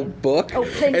historical book. Oh,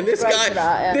 Pliny and this was guy, great for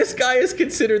that, yeah. this guy is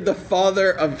considered the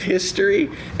father of history,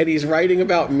 and he's writing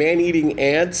about man-eating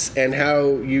ants and how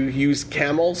you use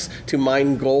camels to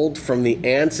mine gold from the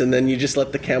ants, and then you just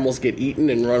let the camels get eaten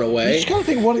and run away. You just gotta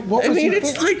think, what I was mean, he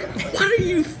it's thinking? like, what are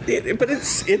you? But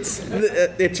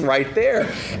it's right there,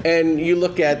 and you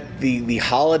look at the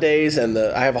holidays, and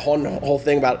I have a whole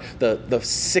thing about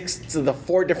the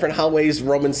 4 different ways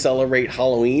Romans celebrate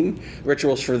Halloween,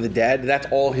 rituals for the dead. That's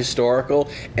all historical,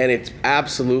 and it's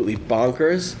absolutely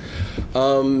bonkers.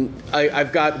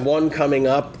 I've got one coming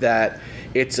up that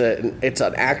it's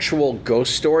an actual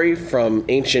ghost story from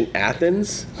ancient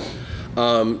Athens.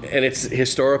 And it's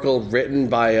historical, written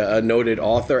by a noted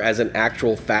author as an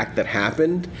actual fact that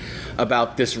happened,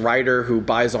 about this writer who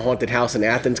buys a haunted house in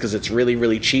Athens because it's really,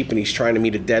 really cheap, and he's trying to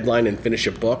meet a deadline and finish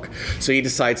a book. So he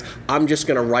decides, I'm just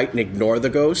going to write and ignore the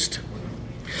ghost.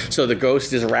 So the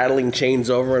ghost is rattling chains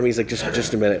over him. He's like,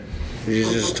 just a minute.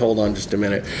 Just hold on just a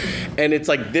minute. And it's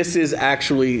like, this is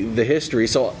actually the history.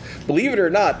 So believe it or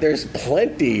not, there's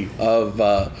plenty of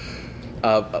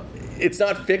it's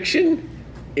not fiction,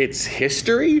 it's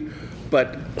history.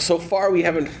 But so far we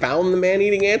haven't found the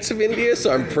man-eating ants of India,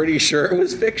 so I'm pretty sure it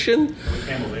was fiction.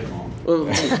 But you'll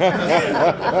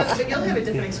have a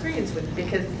different experience with it,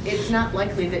 because it's not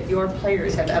likely that your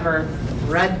players have ever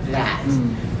read that.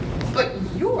 But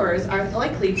yours are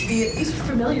likely to be at least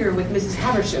familiar with Mrs.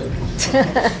 Haversham.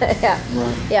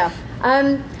 Yeah.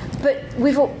 But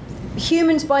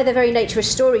humans, by their very nature, are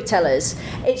storytellers.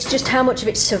 It's just how much of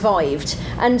it survived.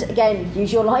 And again,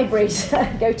 use your libraries.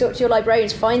 Go talk to your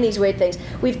librarians. Find these weird things.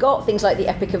 We've got things like the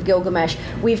Epic of Gilgamesh.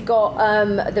 We've got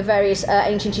the various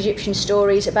ancient Egyptian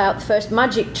stories about the first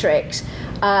magic tricks.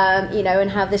 And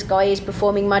how this guy is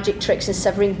performing magic tricks and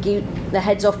severing the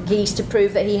heads off geese to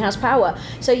prove that he has power.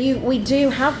 So we do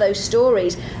have those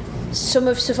stories. Some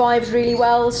have survived really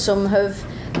well. Some have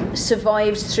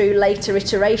survived through later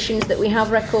iterations that we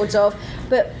have records of.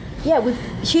 But yeah,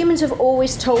 humans have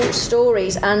always told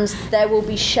stories, and there will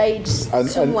be shades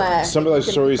somewhere. And some of those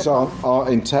stories are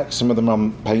in text, some of them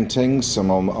on paintings, some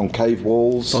on cave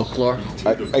walls, folklore,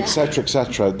 etc.,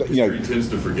 etc. History tends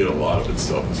to forget a lot of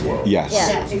itself as well. Yes.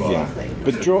 Yeah, exactly.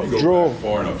 But If you go back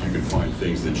far enough, you can find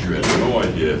things that you had no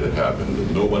idea that happened,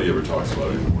 that nobody ever talks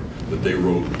about anymore, that they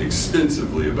wrote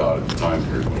extensively about at the time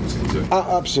period when it was considered.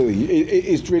 Absolutely.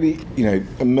 It's really,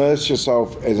 immerse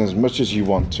yourself as much as you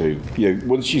want to.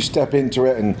 Once you step into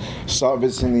it and start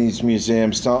visiting these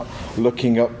museums, start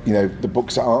looking up, the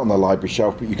books that aren't on the library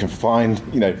shelf, but you can find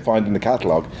in the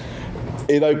catalogue,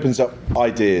 it opens up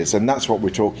ideas, and that's what we're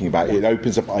talking about. It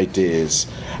opens up ideas,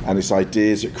 and it's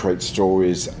ideas that create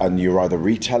stories, and you're either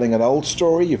retelling an old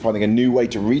story, you're finding a new way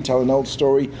to retell an old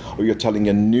story, or you're telling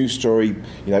a new story,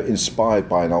 inspired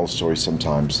by an old story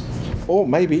sometimes. Or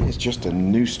maybe it's just a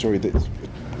new story that's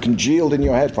congealed in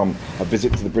your head from a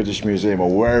visit to the British Museum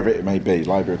or wherever it may be,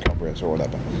 Library of Congress or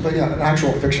whatever. But yeah, in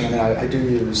actual fiction, I do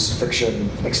use fiction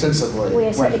extensively. We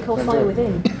are certainly called Fire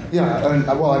Within. Yeah,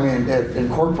 and it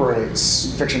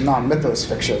incorporates fiction, non-mythos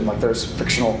fiction. Like there's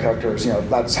fictional characters,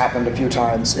 that's happened a few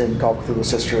times in Call of Cthulhu's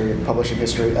history and publishing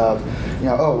history of,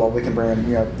 we can bring in,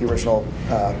 the original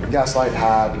Gaslight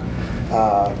had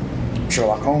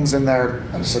Sherlock Holmes in there,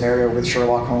 a scenario with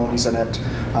Sherlock Holmes in it.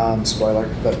 Spoiler,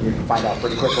 but you can find out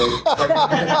pretty quickly.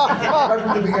 Right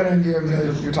from the beginning,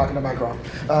 you're talking to Mycroft.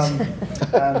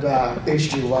 And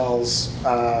H.G. Wells.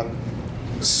 And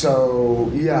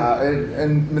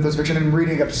mythos fiction, and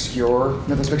reading obscure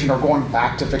mythos fiction, or going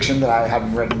back to fiction that I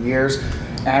haven't read in years.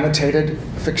 Annotated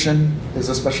fiction is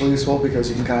especially useful because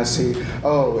you can kind of see,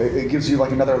 it gives you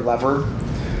like another lever.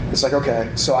 It's like, okay,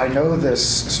 so I know this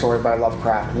story by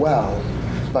Lovecraft well,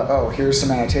 but here's some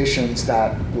annotations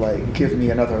that like give me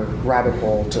another rabbit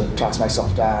hole to toss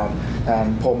myself down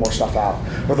and pull more stuff out.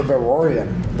 Or the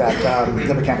Berorian that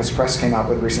the McCampus Press came out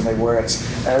with recently, where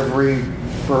it's every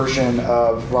version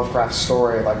of Lovecraft's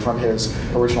story, like from his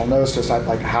original nose to his type,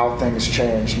 like how things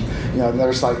changed. And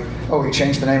there's like, he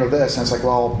changed the name of this, and it's like,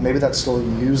 well, maybe that's still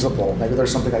usable. Maybe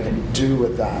there's something I can do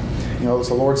with that. It's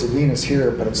the Lords of Venus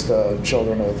here, but it's the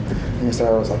children of Venus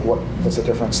there. I was like, what's the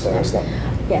difference there? Is that?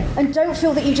 Yeah, and don't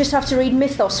feel that you just have to read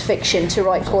mythos fiction to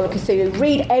write Call of Cthulhu.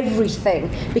 Read everything,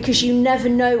 because you never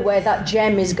know where that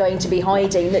gem is going to be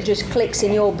hiding that just clicks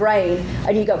in your brain,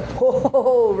 and you go,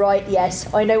 right,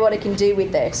 yes, I know what I can do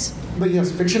with this. But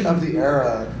yes, fiction of the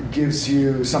era gives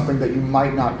you something that you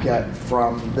might not get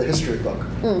from the history book.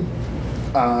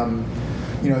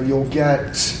 you'll get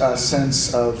a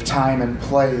sense of time and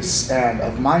place and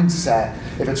of mindset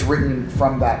if it's written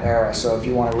from that era. So if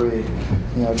you want to read,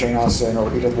 Jane Austen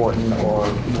or Edith Wharton or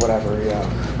whatever,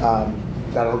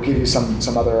 that'll give you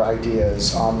some other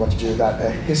ideas on what to do that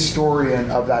a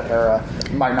historian of that era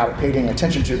might not be paying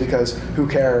attention to, because who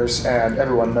cares, and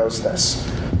everyone knows this.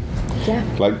 Yeah.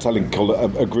 Like telling a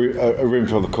room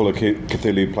full of Call of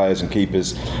Cthulhu players and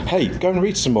keepers, hey, go and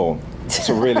read some more. It's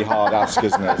a really hard ask,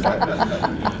 isn't it?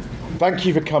 Thank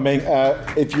you for coming.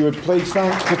 If you would please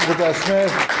thank Christopher Adair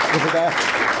Smith, Christopher Adair,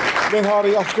 Lynn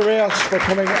Hardy, Oscar Rios for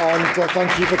coming, and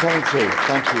thank you for coming too.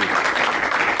 Thank you.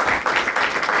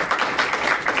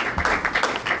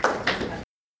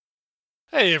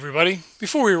 Hey everybody,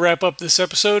 before we wrap up this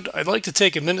episode, I'd like to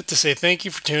take a minute to say thank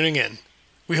you for tuning in.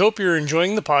 We hope you're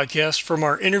enjoying the podcast, from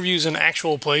our interviews and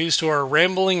actual plays to our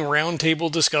rambling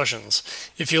roundtable discussions.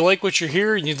 If you like what you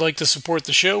hear and you'd like to support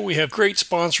the show, we have great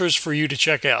sponsors for you to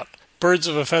check out. Birds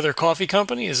of a Feather Coffee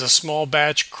Company is a small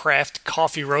batch craft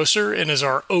coffee roaster and is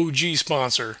our OG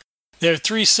sponsor. They have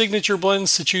 3 signature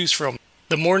blends to choose from: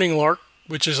 the Morning Lark,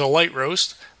 which is a light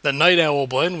roast, the Night Owl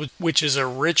blend, which is a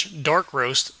rich dark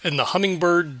roast, and the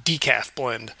Hummingbird Decaf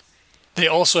blend. They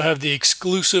also have the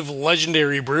exclusive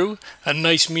Legendary Brew, a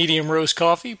nice medium roast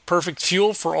coffee, perfect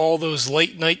fuel for all those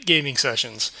late night gaming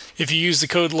sessions. If you use the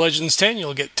code LEGENDS10,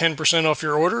 you'll get 10% off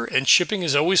your order, and shipping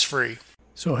is always free.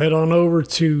 So head on over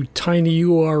to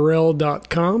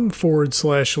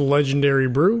tinyurl.com/Legendary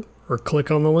Brew, or click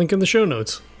on the link in the show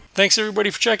notes. Thanks everybody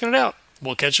for checking it out.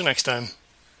 We'll catch you next time.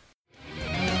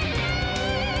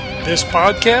 This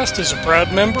podcast is a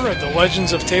proud member of the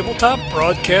Legends of Tabletop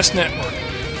Broadcast Network.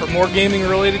 For more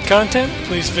gaming-related content,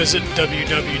 please visit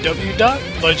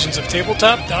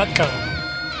www.legendsoftabletop.com.